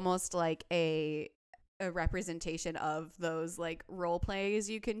is almost like a representation of those like role plays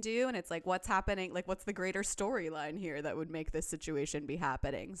you can do, and it's like, what's happening, like what's the greater storyline here that would make this situation be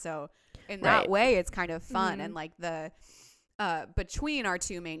happening. So in that way it's kind of fun. And like the between our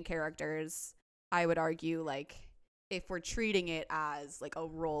two main characters, I would argue, like if we're treating it as like a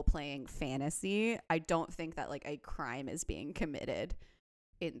role playing fantasy, I don't think that like a crime is being committed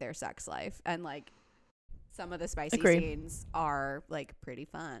in their sex life, and like some of the spicy scenes are like pretty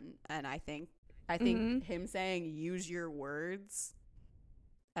fun. And I think him saying use your words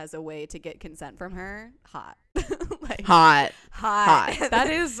as a way to get consent from her, hot. Like, hot. That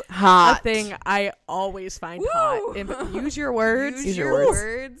is hot. a thing I always find hot. Use your words. Use your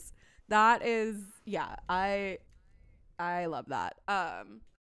words. That is, yeah, I love that.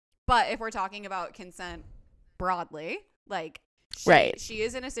 But if we're talking about consent broadly, like she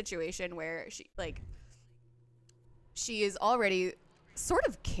is in a situation where she is already sort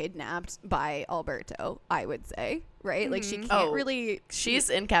of kidnapped by Alberto, I would say, right? Like she can't really. She's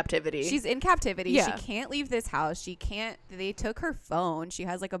in captivity. She's in captivity. Yeah. She can't leave this house. She can't. They took her phone. She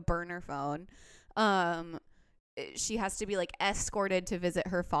has like a burner phone. She has to be like escorted to visit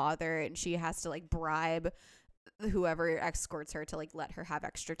her father, and she has to like bribe whoever escorts her to like let her have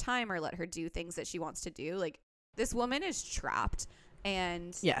extra time or let her do things that she wants to do. Like this woman is trapped,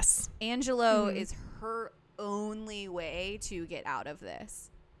 and Angelo is her only way to get out of this,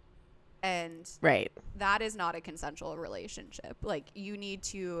 and that is not a consensual relationship. Like you need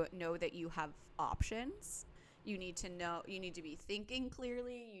to know that you have options. You need to know, you need to be thinking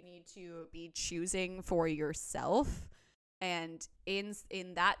clearly, you need to be choosing for yourself. And in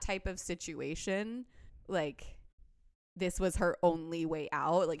that type of situation, like this was her only way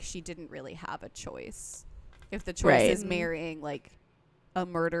out. Like she didn't really have a choice. If the choice is marrying like a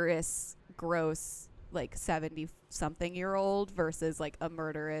murderous, gross like 70-something-year-old versus like a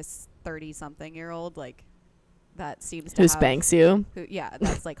murderous 30-something-year-old, like that seems to who spanks you.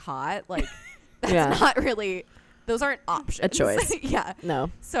 That's like hot. Like that's not really, those aren't options. A choice. No.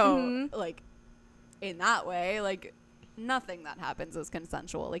 So like in that way, like nothing that happens is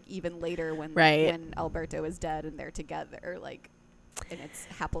consensual. Like even later when Alberto is dead and they're together, like, and it's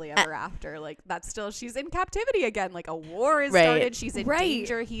happily ever after, like that's still, she's in captivity again. Like a war has started. She's in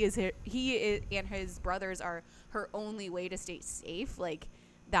danger. He is and his brothers are her only way to stay safe. Like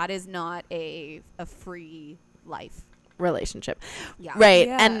that is not a free life relationship.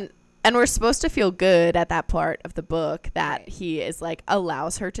 Yeah. And we're supposed to feel good at that part of the book that he is like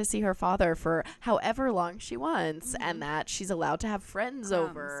allows her to see her father for however long she wants, and that she's allowed to have friends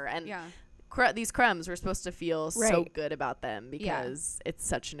over, and these crumbs, we're supposed to feel so good about them because it's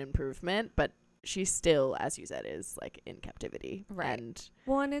such an improvement, but she still, as you said, is like in captivity. And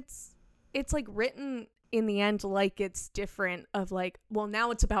it's like written in the end like it's different of like, well,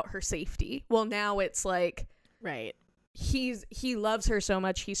 now it's about her safety. Well, now it's like he loves her so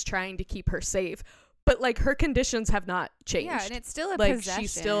much, he's trying to keep her safe, but like her conditions have not changed. Yeah, and it's still a like possession. She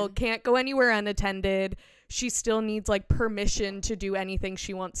still can't go anywhere unattended. She still needs like permission to do anything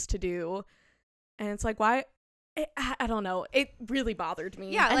she wants to do. And it's like, why? I don't know. It really bothered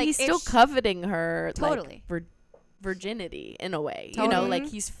me. Yeah, and like he's still coveting her totally like, virginity in a way. Totally. You know, like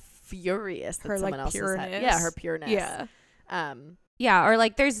he's furious that her someone like else pureness. has had her pureness. Yeah, or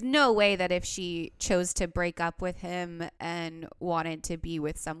like there's no way that if she chose to break up with him and wanted to be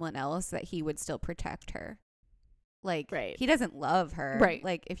with someone else that he would still protect her. Like he doesn't love her. Right.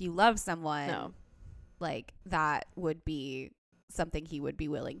 Like if you love someone, like that would be something he would be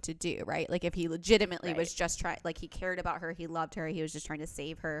willing to do, right? Like if he legitimately was just trying, like he cared about her, he loved her, he was just trying to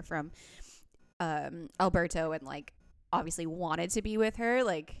save her from Alberto and like obviously wanted to be with her,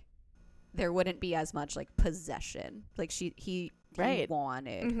 like there wouldn't be as much like possession. Like he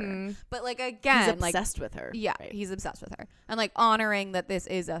wanted her. But like again, he's obsessed with her. Yeah, he's obsessed with her. And like honoring that this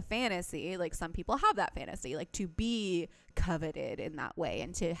is a fantasy, like some people have that fantasy, like to be coveted in that way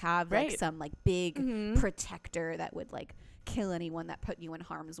and to have like some like big protector that would like kill anyone that put you in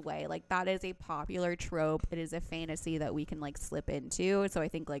harm's way. Like that is a popular trope. It is a fantasy that we can like slip into. So I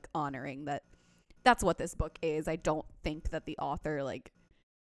think like honoring that, that's what this book is. I don't think that the author like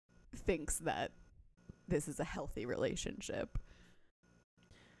thinks that this is a healthy relationship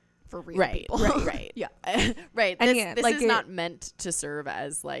for real people. Yeah. And This is not meant to serve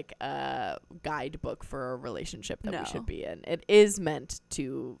as like a guidebook for a relationship that we should be in. It is meant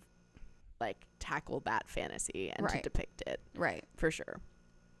to like tackle that fantasy and to Right. depict it. Right. For sure.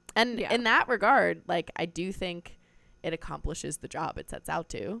 And Yeah. in that regard, like, I do think it accomplishes the job it sets out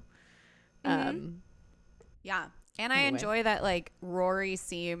to. Yeah. And I Anyway. enjoy that, like, Rory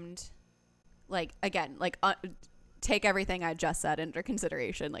seemed like, again, like, take everything I just said into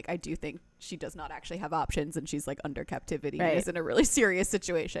consideration. Like, I do think she does not actually have options and she's like under captivity and Right. is in a really serious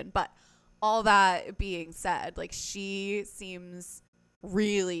situation. But all that being said, like, she seems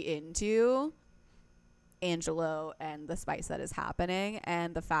really into Angelo and the spice that is happening,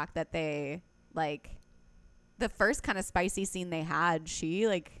 and the fact that they, like, the first kind of spicy scene they had, she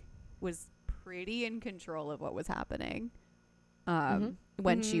like was pretty in control of what was happening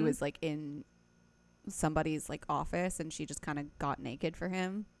when she was like in somebody's like office and she just kind of got naked for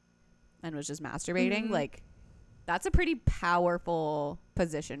him and was just masturbating. Like, that's a pretty powerful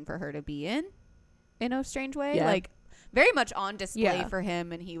position for her to be in a strange way. Yeah. Like, very much on display Yeah. for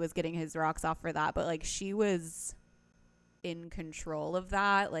him, and he was getting his rocks off for that, but like, she was in control of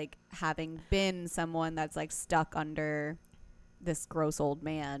that, like, having been someone that's like stuck under this gross old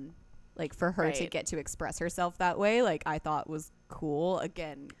man. Like, for her to Right. get to express herself that way, like, I thought was cool,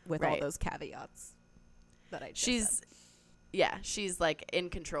 again, with all Right. those caveats that I just She's said. she's like in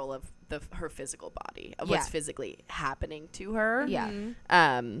control of her physical body, of Yeah. what's physically happening to her. Yeah.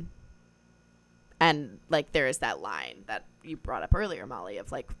 And like, there is that line that you brought up earlier, Molly,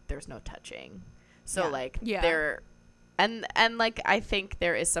 of like, there's no touching. So Yeah. like, Yeah. there, and like, I think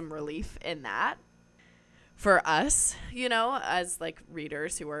there is some relief in that for us, you know, as like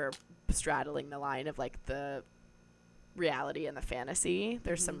readers who are straddling the line of like the reality and the fantasy.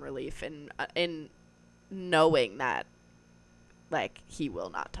 There's some relief in knowing that like he will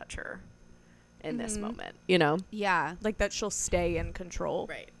not touch her in this moment, you know? Yeah. Like that she'll stay in control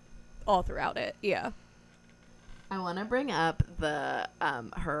Right. all throughout it. Yeah. I want to bring up the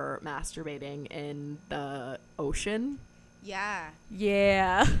her masturbating in the ocean. Yeah.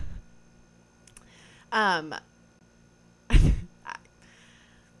 Yeah.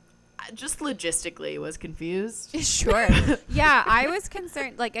 I just logistically was confused. Sure. Yeah, I was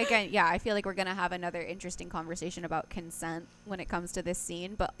concerned. Like, again, yeah, I feel like we're gonna have another interesting conversation about consent when it comes to this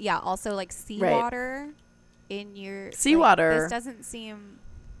scene. But yeah, also like seawater in your Seawater. Like, this doesn't seem.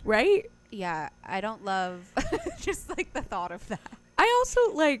 Right? Yeah, I don't love just like the thought of that. I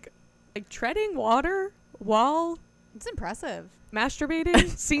also like treading water while It's impressive. masturbating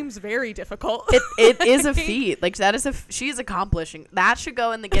seems very difficult. It is a feat. Like, that is she is accomplishing. That should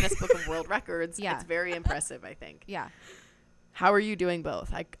go in the Guinness Book of World Records. Yeah. It's very impressive, I think. Yeah, How are you doing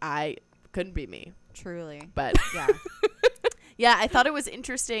both? I couldn't be me. truly. But Yeah. yeah, I thought it was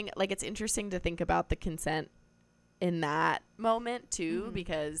interesting. Like, it's interesting to think about the consent in that moment too,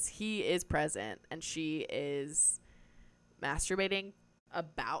 because he is present and she is masturbating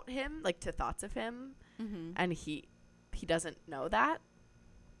about him, like to thoughts of him, and he doesn't know that,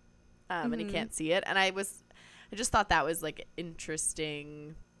 and he can't see it. And I just thought that was like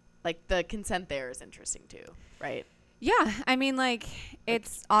interesting. Like, the consent there is interesting too, right? Yeah, I mean, like,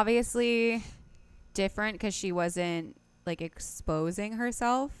 it's obviously different because she wasn't like exposing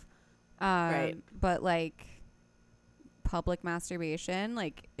herself, Right. But like, public masturbation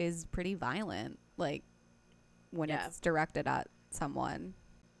like is pretty violent, like when Yeah. it's directed at someone.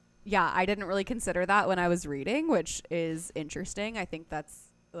 Yeah, I didn't really consider that when I was reading, which is interesting. I think that's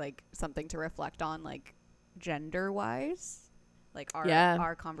like something to reflect on, like gender wise. Like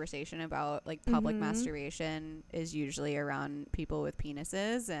our conversation about like public masturbation is usually around people with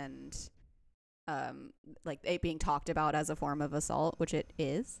penises, and like it being talked about as a form of assault, which it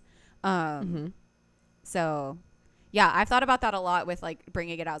is. So yeah, I've thought about that a lot with like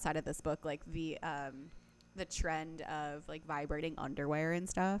bringing it outside of this book, like the trend of like vibrating underwear and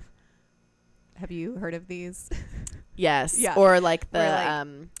stuff. Have you heard of these? Yes. Yeah. Or like the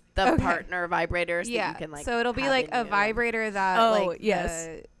Or, like, okay. partner vibrators that Yeah. you can like. So it'll be have like in a your- vibrator that Oh, like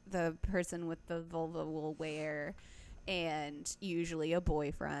yes. the person with the vulva will wear, and usually a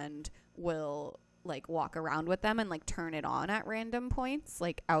boyfriend will like walk around with them and like turn it on at random points,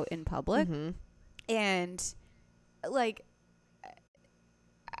 like out in public. And like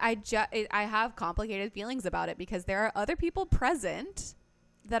I have complicated feelings about it because there are other people present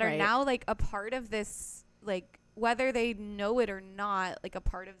that are Right. now like a part of this, like whether they know it or not, like a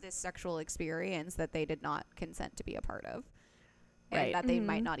part of this sexual experience that they did not consent to be a part of, and Right. that they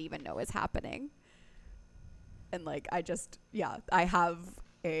might not even know is happening. And like I have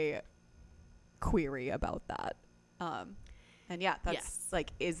a query about that. And yeah, that's Yes.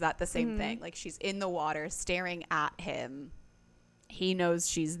 like, is that the same thing? Like, she's in the water staring at him. He knows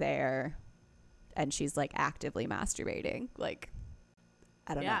she's there, and she's like actively masturbating. Like,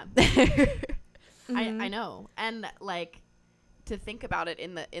 I don't Yeah. know. I know. And like to think about it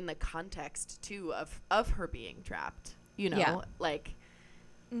in the context too of her being trapped, you know, Yeah. like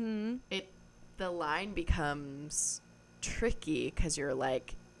the line becomes tricky because you're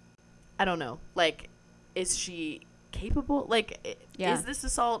like, I don't know, like, is she capable? Like, Yeah. is this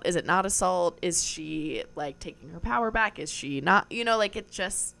assault? Is it not assault? Is she like taking her power back? Is she not? You know, like, it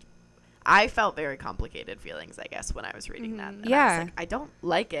just, I felt very complicated feelings, I guess, when I was reading that. And I Yeah. was like, I don't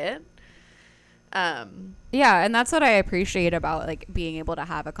like it. Yeah, and that's what I appreciate about like being able to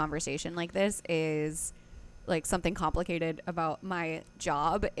have a conversation like this is like something complicated about my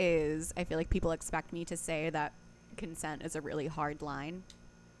job is I feel like people expect me to say that consent is a really hard line.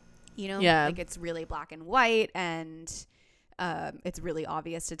 You know, Yeah. like it's really black and white, and it's really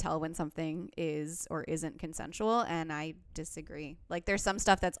obvious to tell when something is or isn't consensual, and I disagree. Like there's some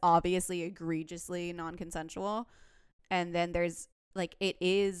stuff that's obviously egregiously non-consensual, and then there's like it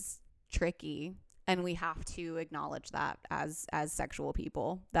is tricky, and we have to acknowledge that as sexual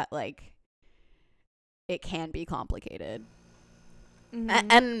people that like it can be complicated,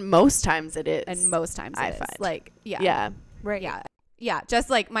 And most times it is. and most times I it is. find. Like Yeah. Right. yeah, just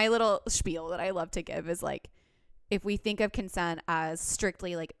like my little spiel that I love to give is like if we think of consent as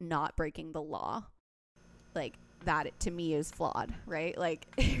strictly like not breaking the law, like that to me is flawed, right? Like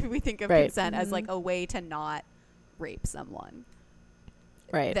if we think of Right. consent as like a way to not rape someone,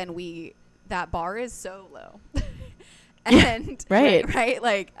 Right. then that bar is so low. And Right. right,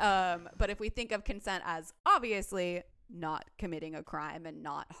 like but if we think of consent as obviously not committing a crime and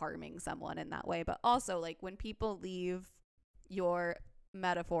not harming someone in that way, but also like when people leave your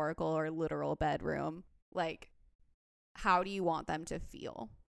metaphorical or literal bedroom, like how do you want them to feel?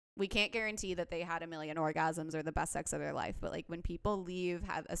 We can't guarantee that they had a million orgasms or the best sex of their life, but like when people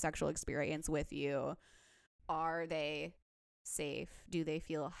have a sexual experience with you, are they safe? Do they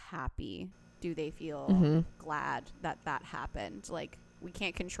feel happy? Do they feel glad that happened? Like we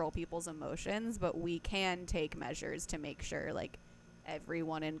can't control people's emotions, but we can take measures to make sure like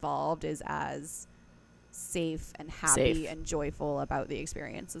everyone involved is as safe and happy and joyful about the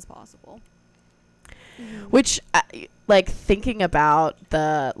experience as possible. Which, like, thinking about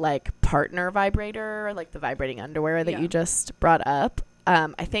the like partner vibrator, like the vibrating underwear that you just brought up,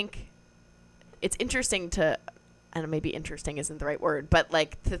 I think it's interesting to, and maybe interesting isn't the right word, but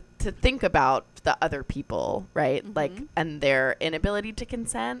like to think about the other people, right? Like, and their inability to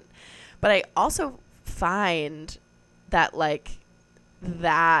consent. But I also find that like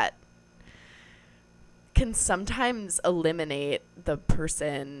that can sometimes eliminate the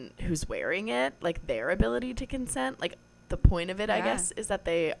person who's wearing it, like their ability to consent. Like the point of it, I guess, is that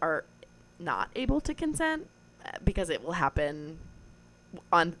they are not able to consent because it will happen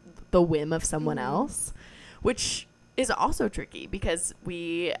on the whim of someone else, which is also tricky because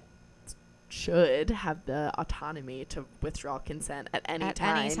we should have the autonomy to withdraw consent at any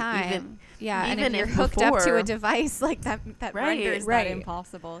time. Even, and even if you're if hooked up to before- a device like that renders that Right.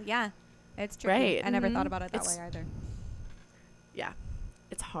 impossible. Yeah, it's tricky. Right. I never thought about it that It's- way either. Yeah,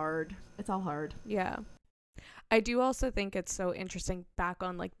 it's hard. It's all hard. Yeah. I do also think it's so interesting back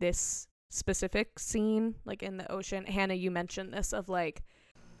on like this specific scene, like in the ocean. Hannah, you mentioned this of like,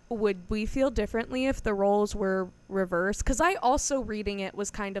 would we feel differently if the roles were reversed? Because I also reading it was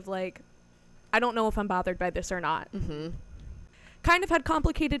kind of like, I don't know if I'm bothered by this or not. Kind of had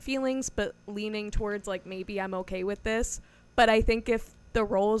complicated feelings, but leaning towards like maybe I'm okay with this. But I think if the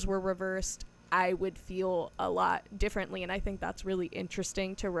roles were reversed, I would feel a lot differently. And I think that's really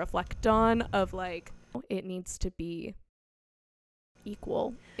interesting to reflect on of like, it needs to be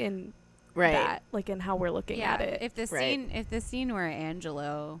equal in that, like in how we're looking at it. If the scene were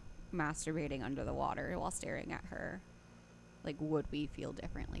Angelo masturbating under the water while staring at her, like would we feel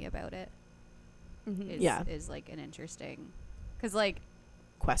differently about it? Is like an interesting, because like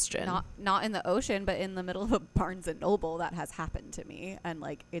question. Not in the ocean, but in the middle of a Barnes and Noble, that has happened to me, and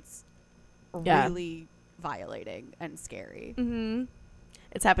like it's really violating and scary.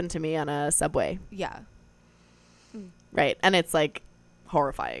 It's happened to me on a subway. Yeah. Right. And it's like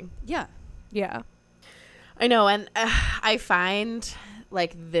horrifying. Yeah. Yeah. I know. And I find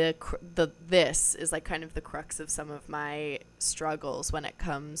like this is like kind of the crux of some of my struggles when it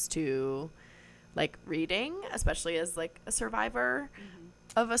comes to like reading, especially as like a survivor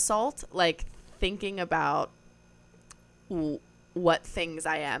of assault, like thinking about what things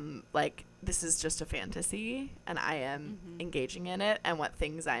I am like, this is just a fantasy and I am engaging in it, and what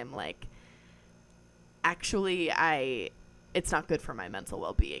things I am like, actually it's not good for my mental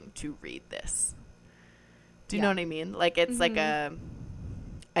well-being to read this. Do you know what I mean? Like it's like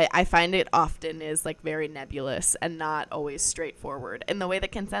I find it often is like very nebulous and not always straightforward in the way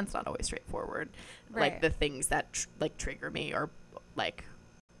that consent's not always straightforward. Right. Like the things that like trigger me, or like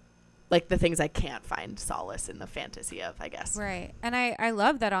the things I can't find solace in the fantasy of, I guess. Right. And I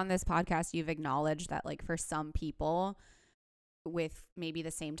love that on this podcast you've acknowledged that, like, for some people with maybe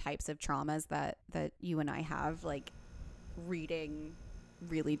the same types of traumas that you and I have, like, reading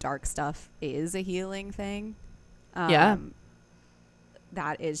really dark stuff is a healing thing. Yeah.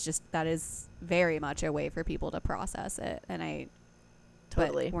 That is very much a way for people to process it. And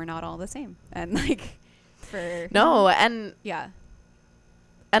Totally. but we're not all the same. And like No, and yeah.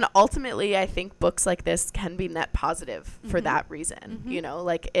 And ultimately, I think books like this can be net positive for that reason. You know,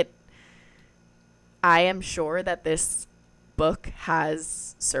 like I am sure that this book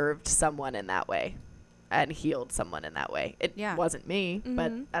has served someone in that way and healed someone in that way. It wasn't me,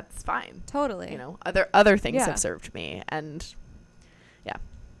 but that's fine. Totally. You know, other things have served me, and yeah.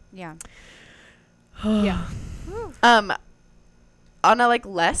 Yeah. Yeah. On a like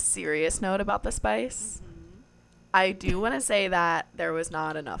less serious note about the spice, I do want to say that there was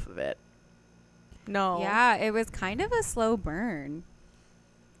not enough of it. No. Yeah, it was kind of a slow burn.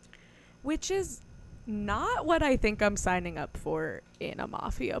 Which is not what I think I'm signing up for in a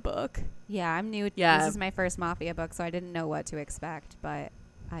mafia book. Yeah, I'm new. Yeah. This is my first mafia book, so I didn't know what to expect, but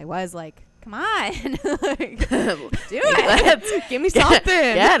I was like, come on. Like, do it. Give me something.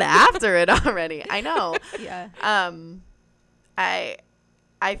 Get after it already. I know. Yeah.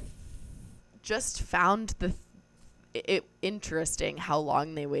 I just found it interesting how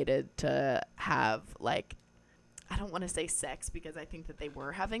long they waited to have, like, I don't want to say sex because I think that they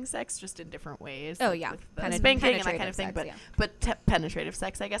were having sex just in different ways. Oh, like yeah. with the spanking and that kind of thing, Penetrative sex, but penetrative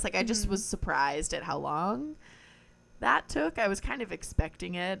sex, I guess. Like, I just was surprised at how long that took. I was kind of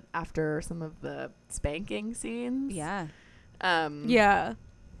expecting it after some of the spanking scenes. Yeah. Yeah.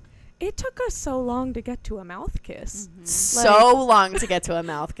 It took us so long to get to a mouth kiss. So long to get to a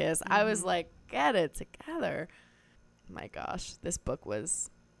mouth kiss. I was like, get it together. My gosh, this book was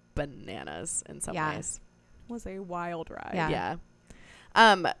bananas in some ways. Was a wild ride. Yeah.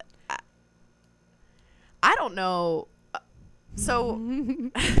 I don't know. So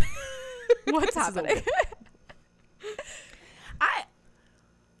What's happening?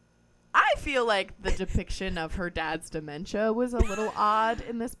 I feel like the depiction of her dad's dementia was a little odd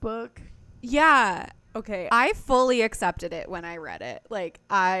in this book. Yeah. Okay. I fully accepted it when I read it. Like,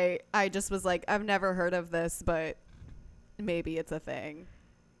 I just was like, I've never heard of this, but maybe it's a thing.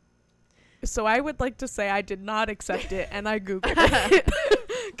 So I would like to say I did not accept it, and I Googled it.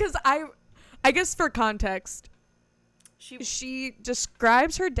 Because I guess for context, she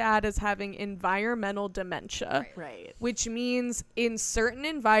describes her dad as having environmental dementia. Right. Which means in certain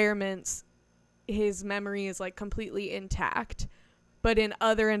environments, his memory is, like, completely intact. But in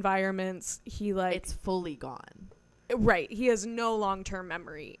other environments, he, like... It's fully gone. Right. He has no long-term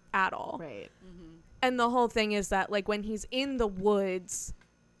memory at all. Right. And the whole thing is that, like, when he's in the woods...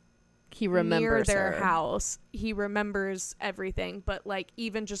 He remembers near their her. house, he remembers everything, but like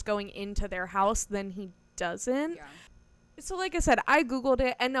even just going into their house, then he doesn't. Yeah. So like I said, I Googled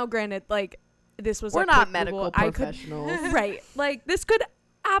it, and now granted, like this was We're a not quick medical Google. professionals. Right, like this could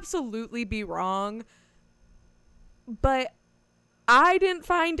absolutely be wrong, but I didn't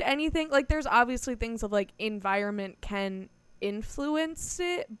find anything. Like there's obviously things of like environment can influence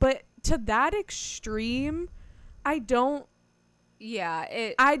it, but to that extreme, I don't.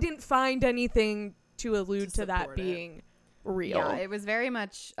 Yeah. I didn't find anything to allude to that support it. being real. Yeah, it was very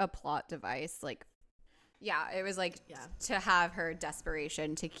much a plot device. Like, yeah, it was like to have her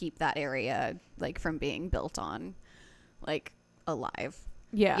desperation to keep that area like from being built on, like, alive.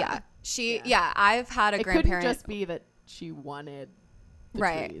 Yeah. Yeah. I've had a It grandparent. couldn't just be that she wanted the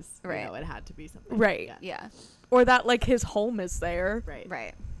Right, trees. right. You know, it had to be something. Right. Yeah. Or that like his home is there. Right.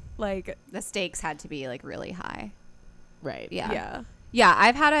 Right. Like The stakes had to be like really high. Right. Yeah. yeah. Yeah,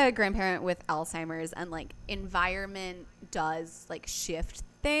 I've had a grandparent with Alzheimer's, and like environment does like shift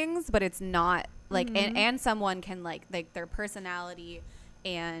things, but it's not like and someone can like their personality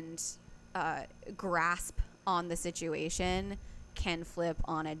and grasp on the situation can flip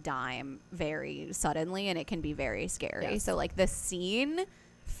on a dime very suddenly, and it can be very scary. Yes. So like the scene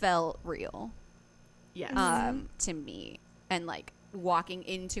felt real Yes. to me, and like walking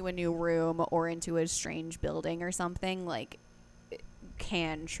into a new room or into a strange building or something like it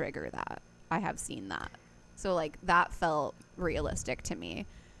can trigger that. I have seen that. So like that felt realistic to me.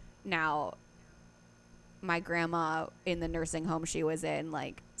 Now my grandma in the nursing home she was in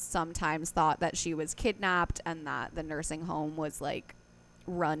like sometimes thought that she was kidnapped and that the nursing home was like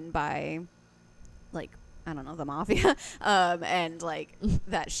run by like I don't know, the mafia, and like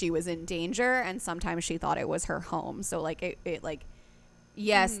that she was in danger, and sometimes she thought it was her home. So like it like,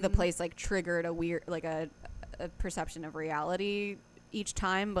 yes, the place like triggered a weird like a perception of reality each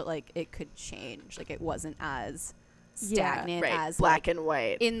time, but like it could change. Like it wasn't as stagnant as black like, and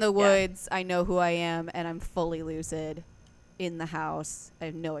white. in the woods, I know who I am and I'm fully lucid. In the house, I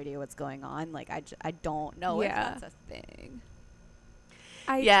have no idea what's going on. Like I don't know if that's a thing.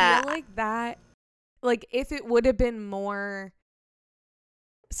 I feel like that, like if it would have been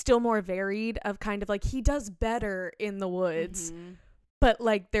still more varied, of kind of like he does better in the woods, but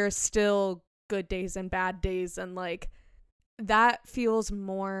like there's still good days and bad days, and like that feels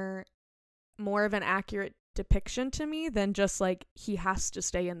more of an accurate depiction to me than just like he has to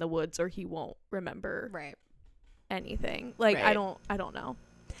stay in the woods or he won't remember anything. Like I don't know.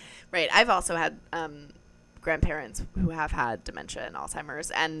 Right. I've also had grandparents who have had dementia and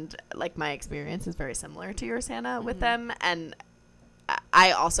Alzheimer's, and like my experience is very similar to yours, Hannah, with them. And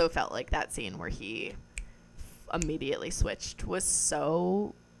I also felt like that scene where he immediately switched was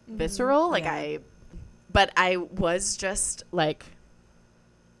so visceral. Like but I was just like,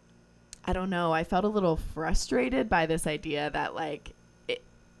 I don't know, I felt a little frustrated by this idea that like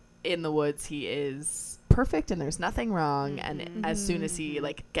in the woods he is perfect and there's nothing wrong, and as soon as he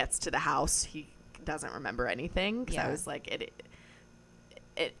like gets to the house he doesn't remember anything. Because I was like,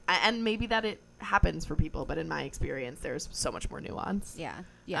 it and maybe that it happens for people, but in my experience there's so much more nuance.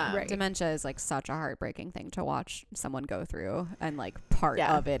 Dementia is like such a heartbreaking thing to watch someone go through, and like part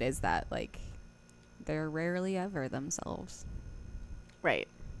of it is that like they're rarely ever themselves. Right.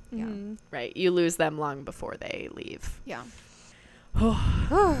 Right, you lose them long before they leave.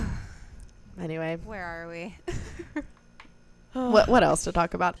 Anyway, where are we? what else to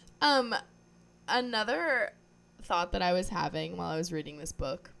talk about? Another thought that I was having while I was reading this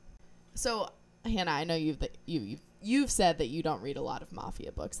book. So, Hannah, I know you've said that you don't read a lot of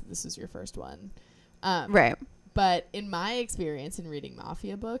mafia books. This is your first one, right? But in my experience in reading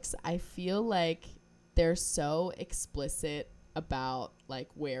mafia books, I feel like they're so explicit about like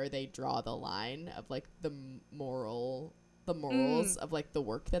where they draw the line of like the morals of like the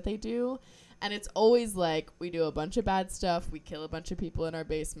work that they do. And it's always like, we do a bunch of bad stuff, we kill a bunch of people in our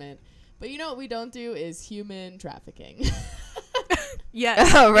basement, but you know what we don't do is human trafficking.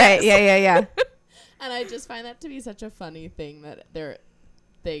 Yes. Oh, right. Yes. Yeah. And I just find that to be such a funny thing that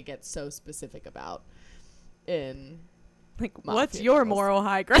they get so specific about in like, what's your moral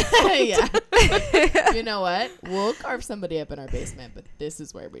high ground? Yeah. You know what? We'll carve somebody up in our basement, but this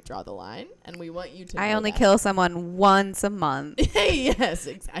is where we draw the line, and we want you to know I only that. kill someone once a month. Yes,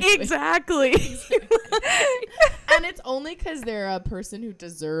 exactly. And it's only because they're a person who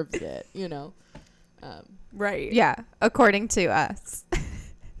deserves it, you know? Right. Yeah, according to us.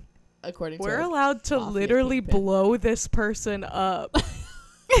 We're allowed to literally blow this person up.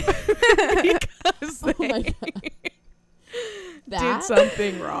 Because they did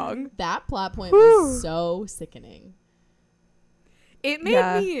something wrong. That plot point was so sickening. It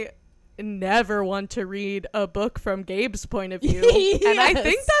made me never want to read a book from Gabe's point of view. Yes. And I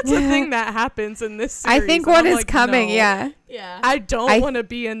think that's the thing that happens in this series. I think one is like, coming, no, yeah. I don't want to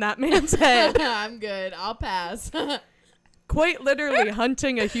be in that man's head. I'm good. I'll pass. Quite literally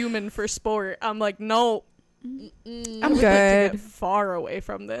hunting a human for sport. I'm like, no. I'm good. Like to get far away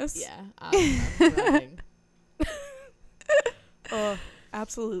from this. Yeah, I'm running. Oh,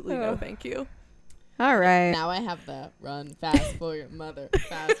 absolutely no, thank you. All right. Now I have the run fast for your mother,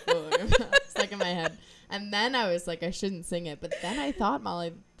 fast for your mother stuck in my head. And then I was like, I shouldn't sing it. But then I thought,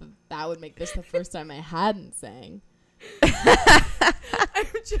 Molly, that would make this the first time I hadn't sang. I'm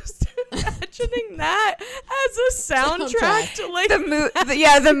just imagining that as a soundtrack to like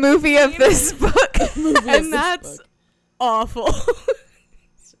the movie of this book. And that's awful.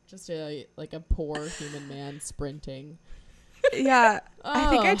 Just like a poor human man sprinting. Yeah.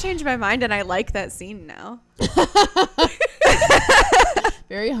 I think I changed my mind and I like that scene now.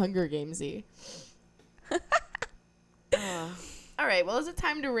 Very Hunger Gamesy. All right, well, is it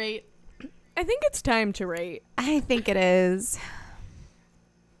time to rate? I think it's time to rate. I think it is.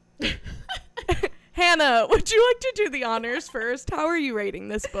 Hannah, would you like to do the honors first? How are you rating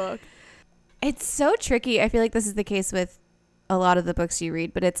this book? It's so tricky. I feel like this is the case with a lot of the books you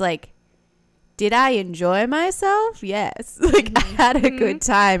read, but it's like, did I enjoy myself? Yes. Like, I had a good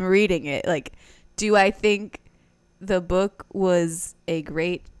time reading it. Like, do I think the book was a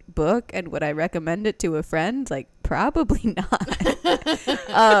great book and would I recommend it to a friend? Like, probably not.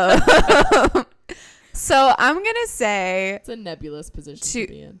 So I'm going to say... It's a nebulous position to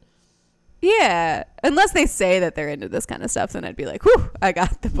be in. Yeah. Unless they say that they're into this kind of stuff, then I'd be like, whew, I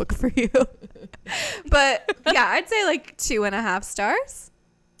got the book for you. But yeah, I'd say like 2.5 stars.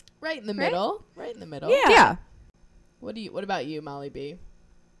 Right in the middle. Right in the middle. Yeah. What about you, Molly B?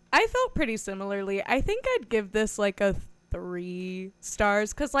 I felt pretty similarly. I think I'd give this like a 3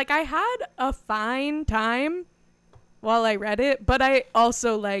 stars because like I had a fine time while I read it, but I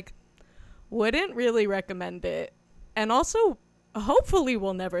also like wouldn't really recommend it, and also hopefully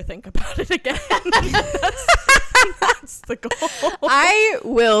we'll never think about it again. That's the goal. I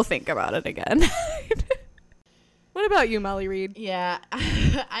will think about it again. What about you, Molly Reed? Yeah,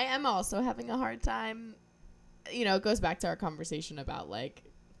 I am also having a hard time. You know, it goes back to our conversation about like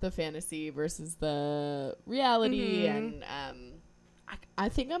the fantasy versus the reality, and I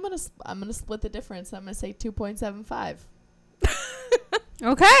think I'm gonna split the difference. I'm gonna say 2.75.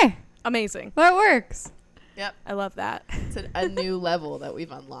 Okay, Amazing. that works. Yep, I love that. it's a new level that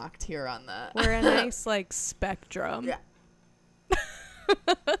we've unlocked here on the. We're a nice like spectrum. Yeah.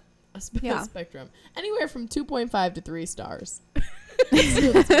 Yeah. Spectrum. Anywhere from 2.5 to 3 stars.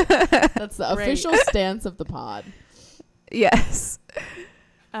 That's the Great. official stance of the pod. Yes.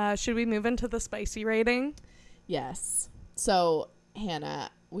 Should we move into the spicy rating? Yes. So,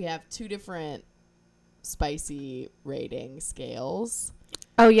 Hannah, we have 2 different spicy rating scales.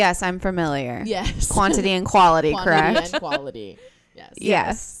 Oh yes, I'm familiar. Yes. Quantity and quality, Quantity correct? and quality. Yes.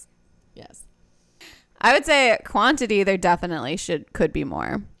 Yes. Yes. I would say quantity there definitely could be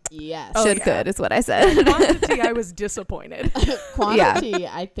more. Yes. Oh, Should yeah. could is what I said. Quantity, I was disappointed. Quantity,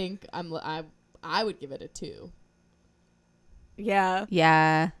 I think I would give it a 2. Yeah,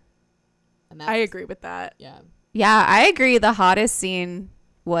 Yeah. And I agree with that. Yeah. Yeah, I agree. The hottest scene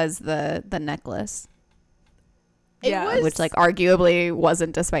was the necklace, Yeah. was, which like arguably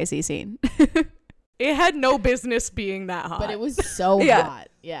wasn't a spicy scene. It had no business being that hot. but it was so Yeah. hot.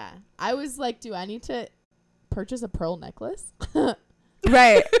 Yeah. I was like, do I need to purchase a pearl necklace?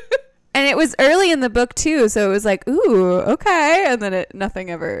 Right. And it was early in the book too, so it was like, ooh, okay. And then nothing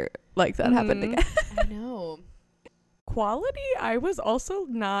ever like that happened Mhm. again. I know. Quality, I was also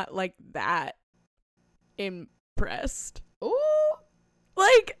not like that impressed. Ooh.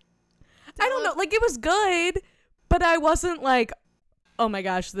 Like, I don't know. Like, it was good, but I wasn't like, oh my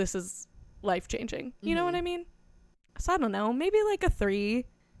gosh, this is life changing. You know what Mhm. I mean? So I don't know. Maybe like a 3.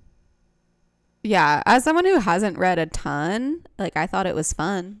 Yeah, as someone who hasn't read a ton, like I thought it was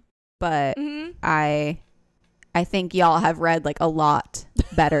fun, but Mm-hmm. I think y'all have read like a lot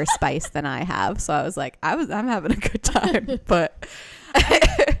better spice than I have. So I was like, I'm having a good time, but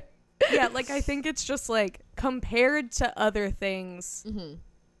Yeah, like, I think it's just like compared to other things Mm-hmm.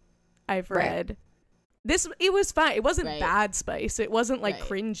 I've Right. read. It was fine. It wasn't Right. bad spice. It wasn't like Right.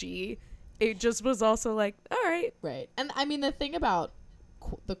 cringy. It just was also like, all right. Right. And I mean, the thing about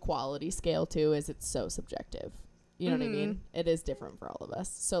the quality scale too is it's so subjective. You know what I mean? It is different for all of us.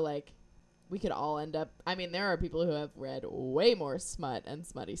 So like we could all end up, I mean, there are people who have read way more smut and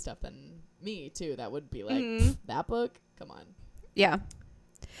smutty stuff than me too. That would be like, Mhm. that book? Come on. yeah.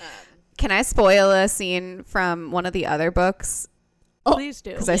 Can I spoil a scene from one of the other books? Oh, Please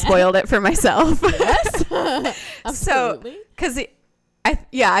do. Because I spoiled it for myself. Yes. Absolutely. Because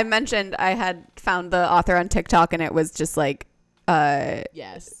I mentioned I had found the author on TikTok and it was just like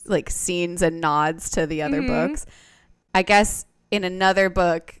Yes. like scenes and nods to the other Mhm. books. I guess in another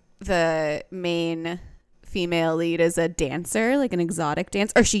book, the main female lead is a dancer, like an exotic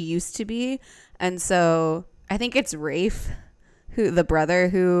dancer, or she used to be. And so I think it's Rafe, who the brother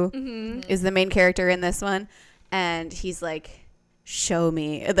who is the main character in this one. And he's like, show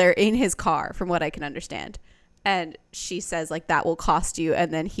me. They're in his car, from what I can understand. And she says, like, that will cost you.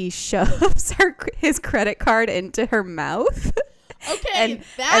 And then he shoves his credit card into her mouth. Okay, And-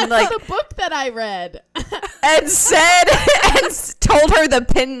 that's and, like- the book that I read. And said and told her the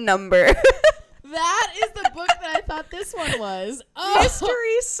PIN number. That is the book that I thought this one was. Oh,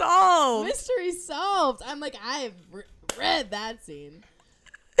 Mystery solved. mystery solved. I'm like, I've read that scene.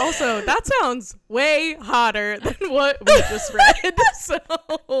 Also, that sounds way hotter than what we just read.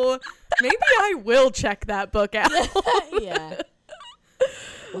 So maybe I will check that book out. Yeah.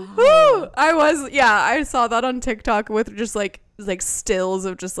 Woo! I saw that on TikTok with just like stills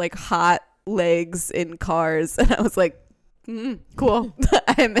of just like hot legs in cars, and I was like, cool.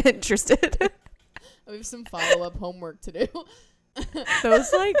 I'm interested. We have some follow-up homework to do.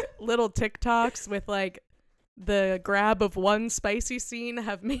 Those like little TikToks with like the grab of one spicy scene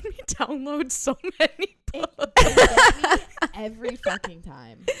have made me download so many books. They get me every fucking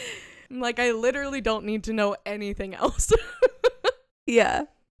time. I'm like, I literally don't need to know anything else. Yeah.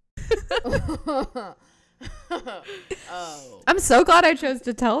 Oh, I'm so glad I chose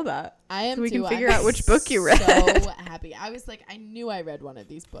to tell that. I am So we too. can figure I'm out which book you read. So happy. I was like, I knew I read one of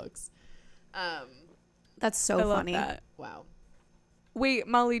these books. That's so I love funny. that. Wow. Wait,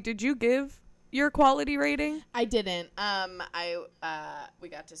 Molly, did you give your quality rating? I didn't. We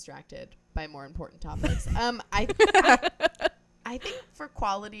got distracted by more important topics. I think for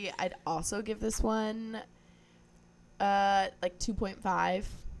quality, I'd also give this one, like 2.5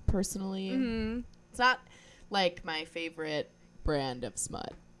 personally. Mm-hmm. It's not like my favorite brand of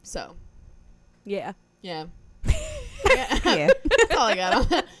smut. So, Yeah. yeah. Yeah. That's all I got on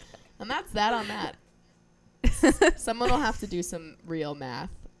that. And that's that on that. Someone will have to do some real math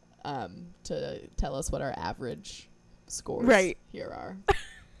to tell us what our average scores here are.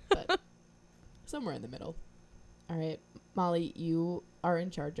 But somewhere in the middle. All right. Molly, you are in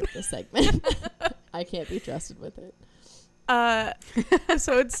charge of this segment. I can't be trusted with it.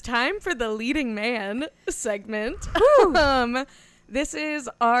 So it's time for the leading man segment. This is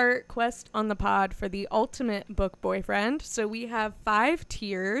our quest on the pod for the ultimate book boyfriend. So we have 5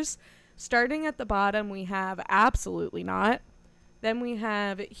 tiers. Starting at the bottom, we have absolutely not. Then we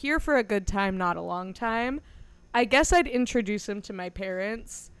have here for a good time, not a long time. I guess I'd introduce him to my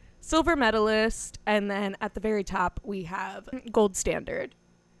parents. Silver medalist. And then at the very top, we have gold standard.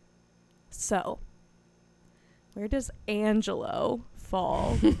 So where does Angelo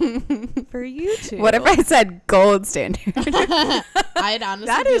fall for you two? What if I said gold standard? I'd honestly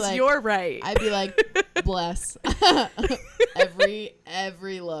That be is like, your right. I'd be like, bless.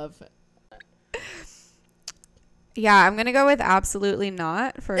 every love. Yeah, I'm going to go with absolutely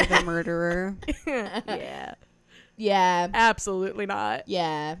not for the murderer. Yeah. Yeah. Absolutely not.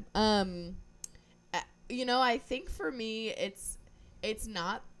 Yeah. You know, I think for me it's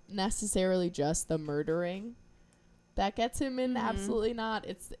not necessarily just the murdering that gets him in. Absolutely not.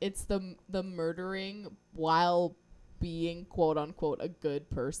 It's the murdering while being quote unquote a good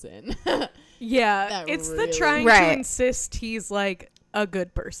person. Yeah. That It's really- the trying Right. to insist he's like a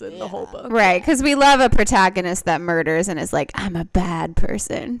good person the whole book. Right, because we love a protagonist that murders and is like, I'm a bad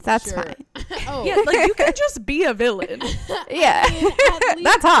person. That's Sure. fine. Oh. Yeah, like you can just be a villain. Yeah. I mean, at least,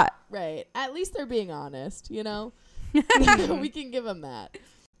 That's hot. right. At least they're being honest, you know? We can give them that.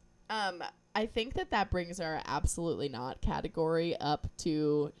 I think that brings our absolutely not category up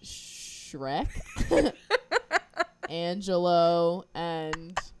to Shrek, Angelo,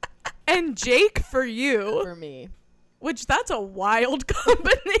 and And Jake for you, for me. which that's a wild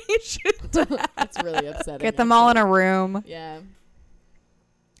combination. It's really upsetting. Get them all in a room. Yeah.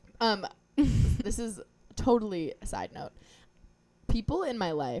 This is totally a side note. People in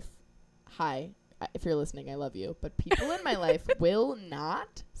my life, hi, if you're listening, I love you, but people in my life will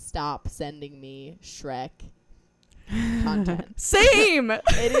not stop sending me Shrek content. Same.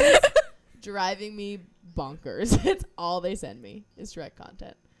 It is driving me bonkers. It's all they send me is Shrek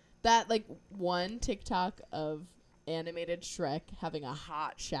content. That like one TikTok of animated Shrek having a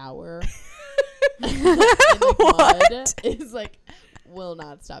hot shower in the mud is like will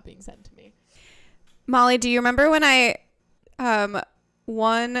not stop being sent to me. Molly, do you remember when I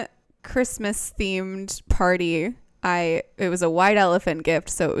one Christmas themed party, it was a white elephant gift,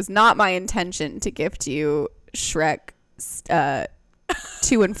 so it was not my intention to gift you Shrek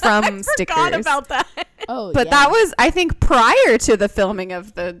to and from stickers. Forgot about that. Oh, But yeah. that was, I think, prior to the filming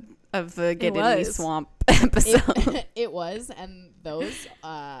of the Get In Me was. Swamp episode. It was, and those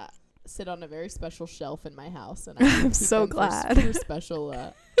sit on a very special shelf in my house, and I'm keep so them glad. for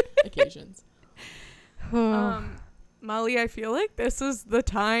special occasions. Molly, I feel like this is the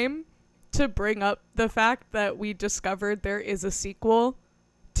time to bring up the fact that we discovered there is a sequel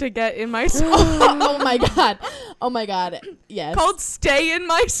to Get In My Swamp Oh my god! Oh my god! Yes, called Stay In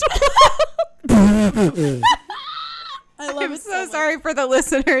My Swamp. I love I'm it so much. sorry for the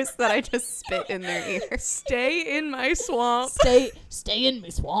listeners that I just spit in their ears. Stay in my swamp. Stay in me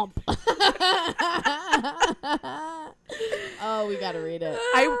swamp. Oh, we gotta read it.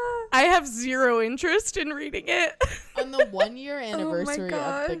 I have zero interest in reading it. On the 1-year anniversary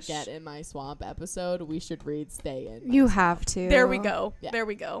of the gosh. Get In My Swamp episode, we should read Stay In. My You Swamp. have to. There we go. Yeah. There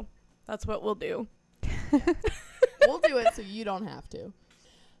we go. That's what we'll do. We'll do it so you don't have to.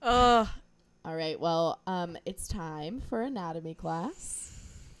 All right. Well, it's time for anatomy class.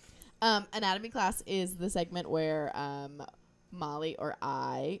 Anatomy class is the segment where Molly or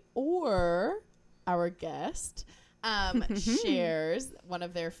I or our guest shares one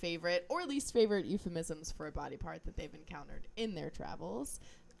of their favorite or least favorite euphemisms for a body part that they've encountered in their travels.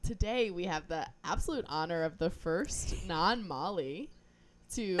 Today, we have the absolute honor of the first non-Molly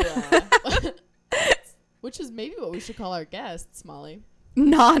to, which is maybe what we should call our guests, Molly.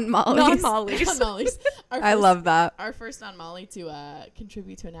 Non-Molly's. Non-Molly's. Non-Molly's. I love that. Our first non-Molly to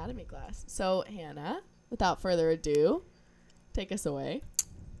contribute to anatomy class. So, Hannah, without further ado, take us away.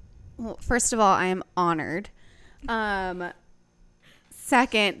 Well, first of all, I am honored.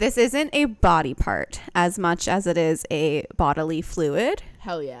 Second, this isn't a body part as much as it is a bodily fluid.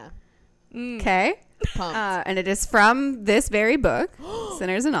 Hell yeah. Okay. Pumped. And it is from this very book,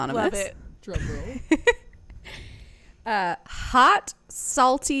 Sinners Anonymous. Love it. Drum roll. Hot,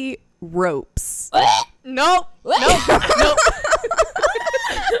 salty ropes. Nope. Nope.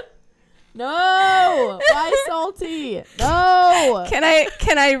 No. Why salty? No. Can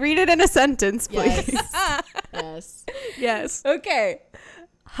I read it in a sentence, please? Yes. Yes. Yes. Okay.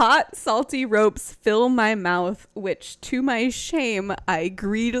 Hot, salty ropes fill my mouth, which to my shame I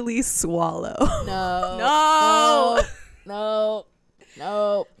greedily swallow. No. No. No.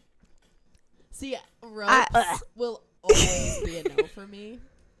 No. See, ropes will always be a no for me.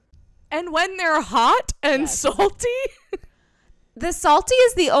 And when they're hot and Yes. salty, The salty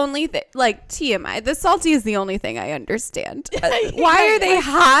is the only thing, like TMI, the salty is the only thing I understand. Why are they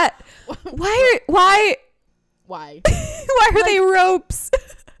hot? Why Why? why are they ropes?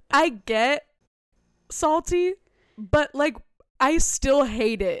 I get salty, but like I still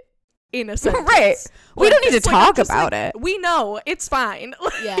hate it in a sense. Right. We don't need to just, talk just, about it. We know it's fine.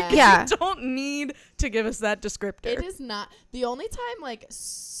 Yeah. Yeah. You don't need to give us that descriptor. It is not the only time like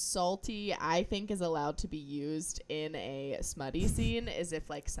salty I think is allowed to be used in a smutty scene is if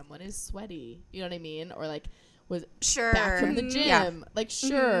like someone is sweaty. You know what I mean? Or like was Sure. back from the gym. Yeah. Like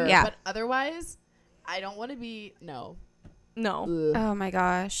sure. Yeah. But otherwise I don't want to be no. No. Ugh. Oh my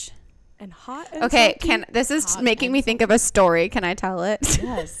gosh. And hot and Okay, salty? this is Hot making and me think of a story. Can I tell it?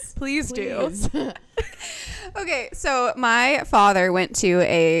 Yes. Please do. Please. Okay, so my father went to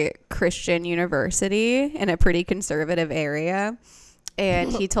a Christian university in a pretty conservative area.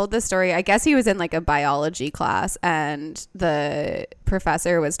 And he told the story. I guess he was in like a biology class, and the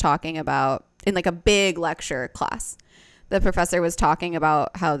professor was talking about, in like a big lecture class, the professor was talking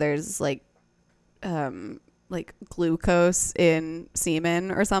about how there's like glucose in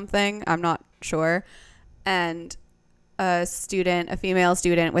semen or something. I'm not sure. And a female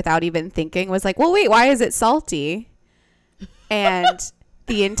student, without even thinking, was like, well, wait, why is it salty? And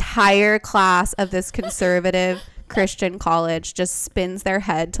the entire class of this conservative Christian college just spins their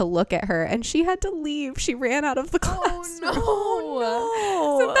head to look at her, and she had to leave. She ran out of the class.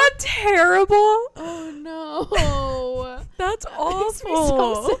 Oh Isn't that terrible? no. Oh no. That's Makes me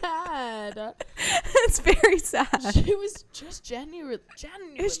awful. so sad. It's very sad. She was just genuine.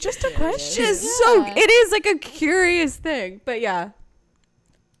 It's just a curious. question. It is like a curious thing, but yeah.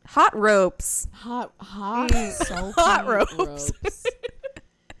 Hot ropes. Hot, Mm. salty Hot ropes. ropes.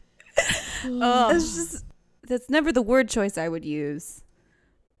 Ugh. It's just, that's never the word choice I would use.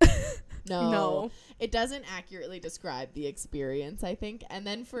 No. It doesn't accurately describe the experience, I think. And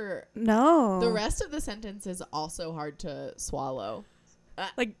then for No. the rest of the sentence is also hard to swallow.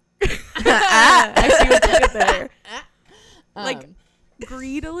 Like, I see what you did there. Like, Um,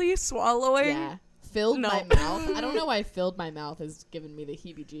 greedily swallowing. yeah. Filled No. my mouth. I don't know why filled my mouth has given me the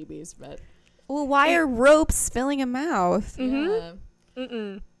heebie-jeebies, but Well, why are ropes filling a mouth? Mhm. yeah.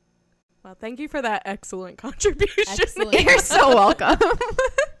 Mm-mm. Well, thank you for that excellent contribution. Excellent. You're so welcome.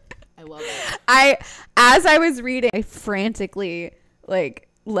 I love it. As I was reading, I frantically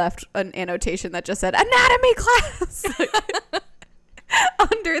left an annotation that just said anatomy class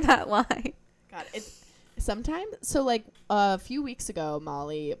under that line. God, sometimes so like a few weeks ago,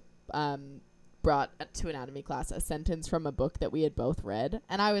 Molly brought to anatomy class a sentence from a book that we had both read,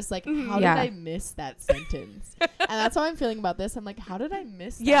 and I was like, how Yeah. did I miss that sentence? And that's how I'm feeling about this. I'm like, how did I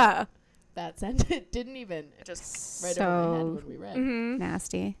miss Yeah. that sentence? It didn't even just right over my head when we read. Mm-hmm.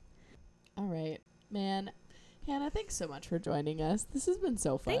 Nasty. All right, man. Hannah, thanks so much for joining us. This has been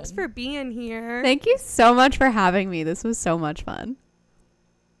so fun. Thanks for being here. Thank you so much for having me. This was so much fun.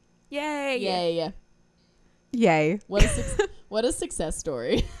 Yay. Yay. Yay. What a success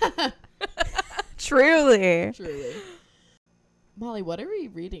story. Truly. Truly. Molly, what are we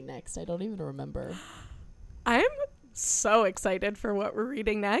reading next? I don't even remember. I'm so excited for what we're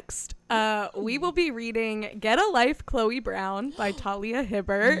reading next. We will be reading Get a Life, Chloe Brown by Talia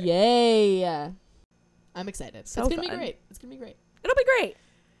Hibbert. Yay. I'm excited. So it's going to be fun. great. It's going to be great. It'll be great.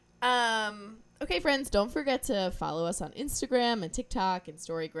 Okay, friends, don't forget to follow us on Instagram and TikTok and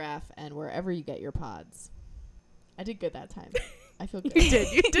Storygraph and wherever you get your pods. I did good that time. I feel good. You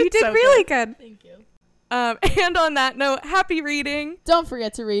did. You did, You did so really good. Thank you. And on that note, happy reading. Don't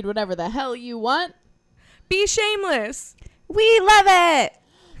forget to read whatever the hell you want. Be shameless. We love it.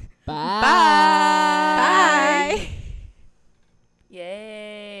 Bye. Bye. Yay.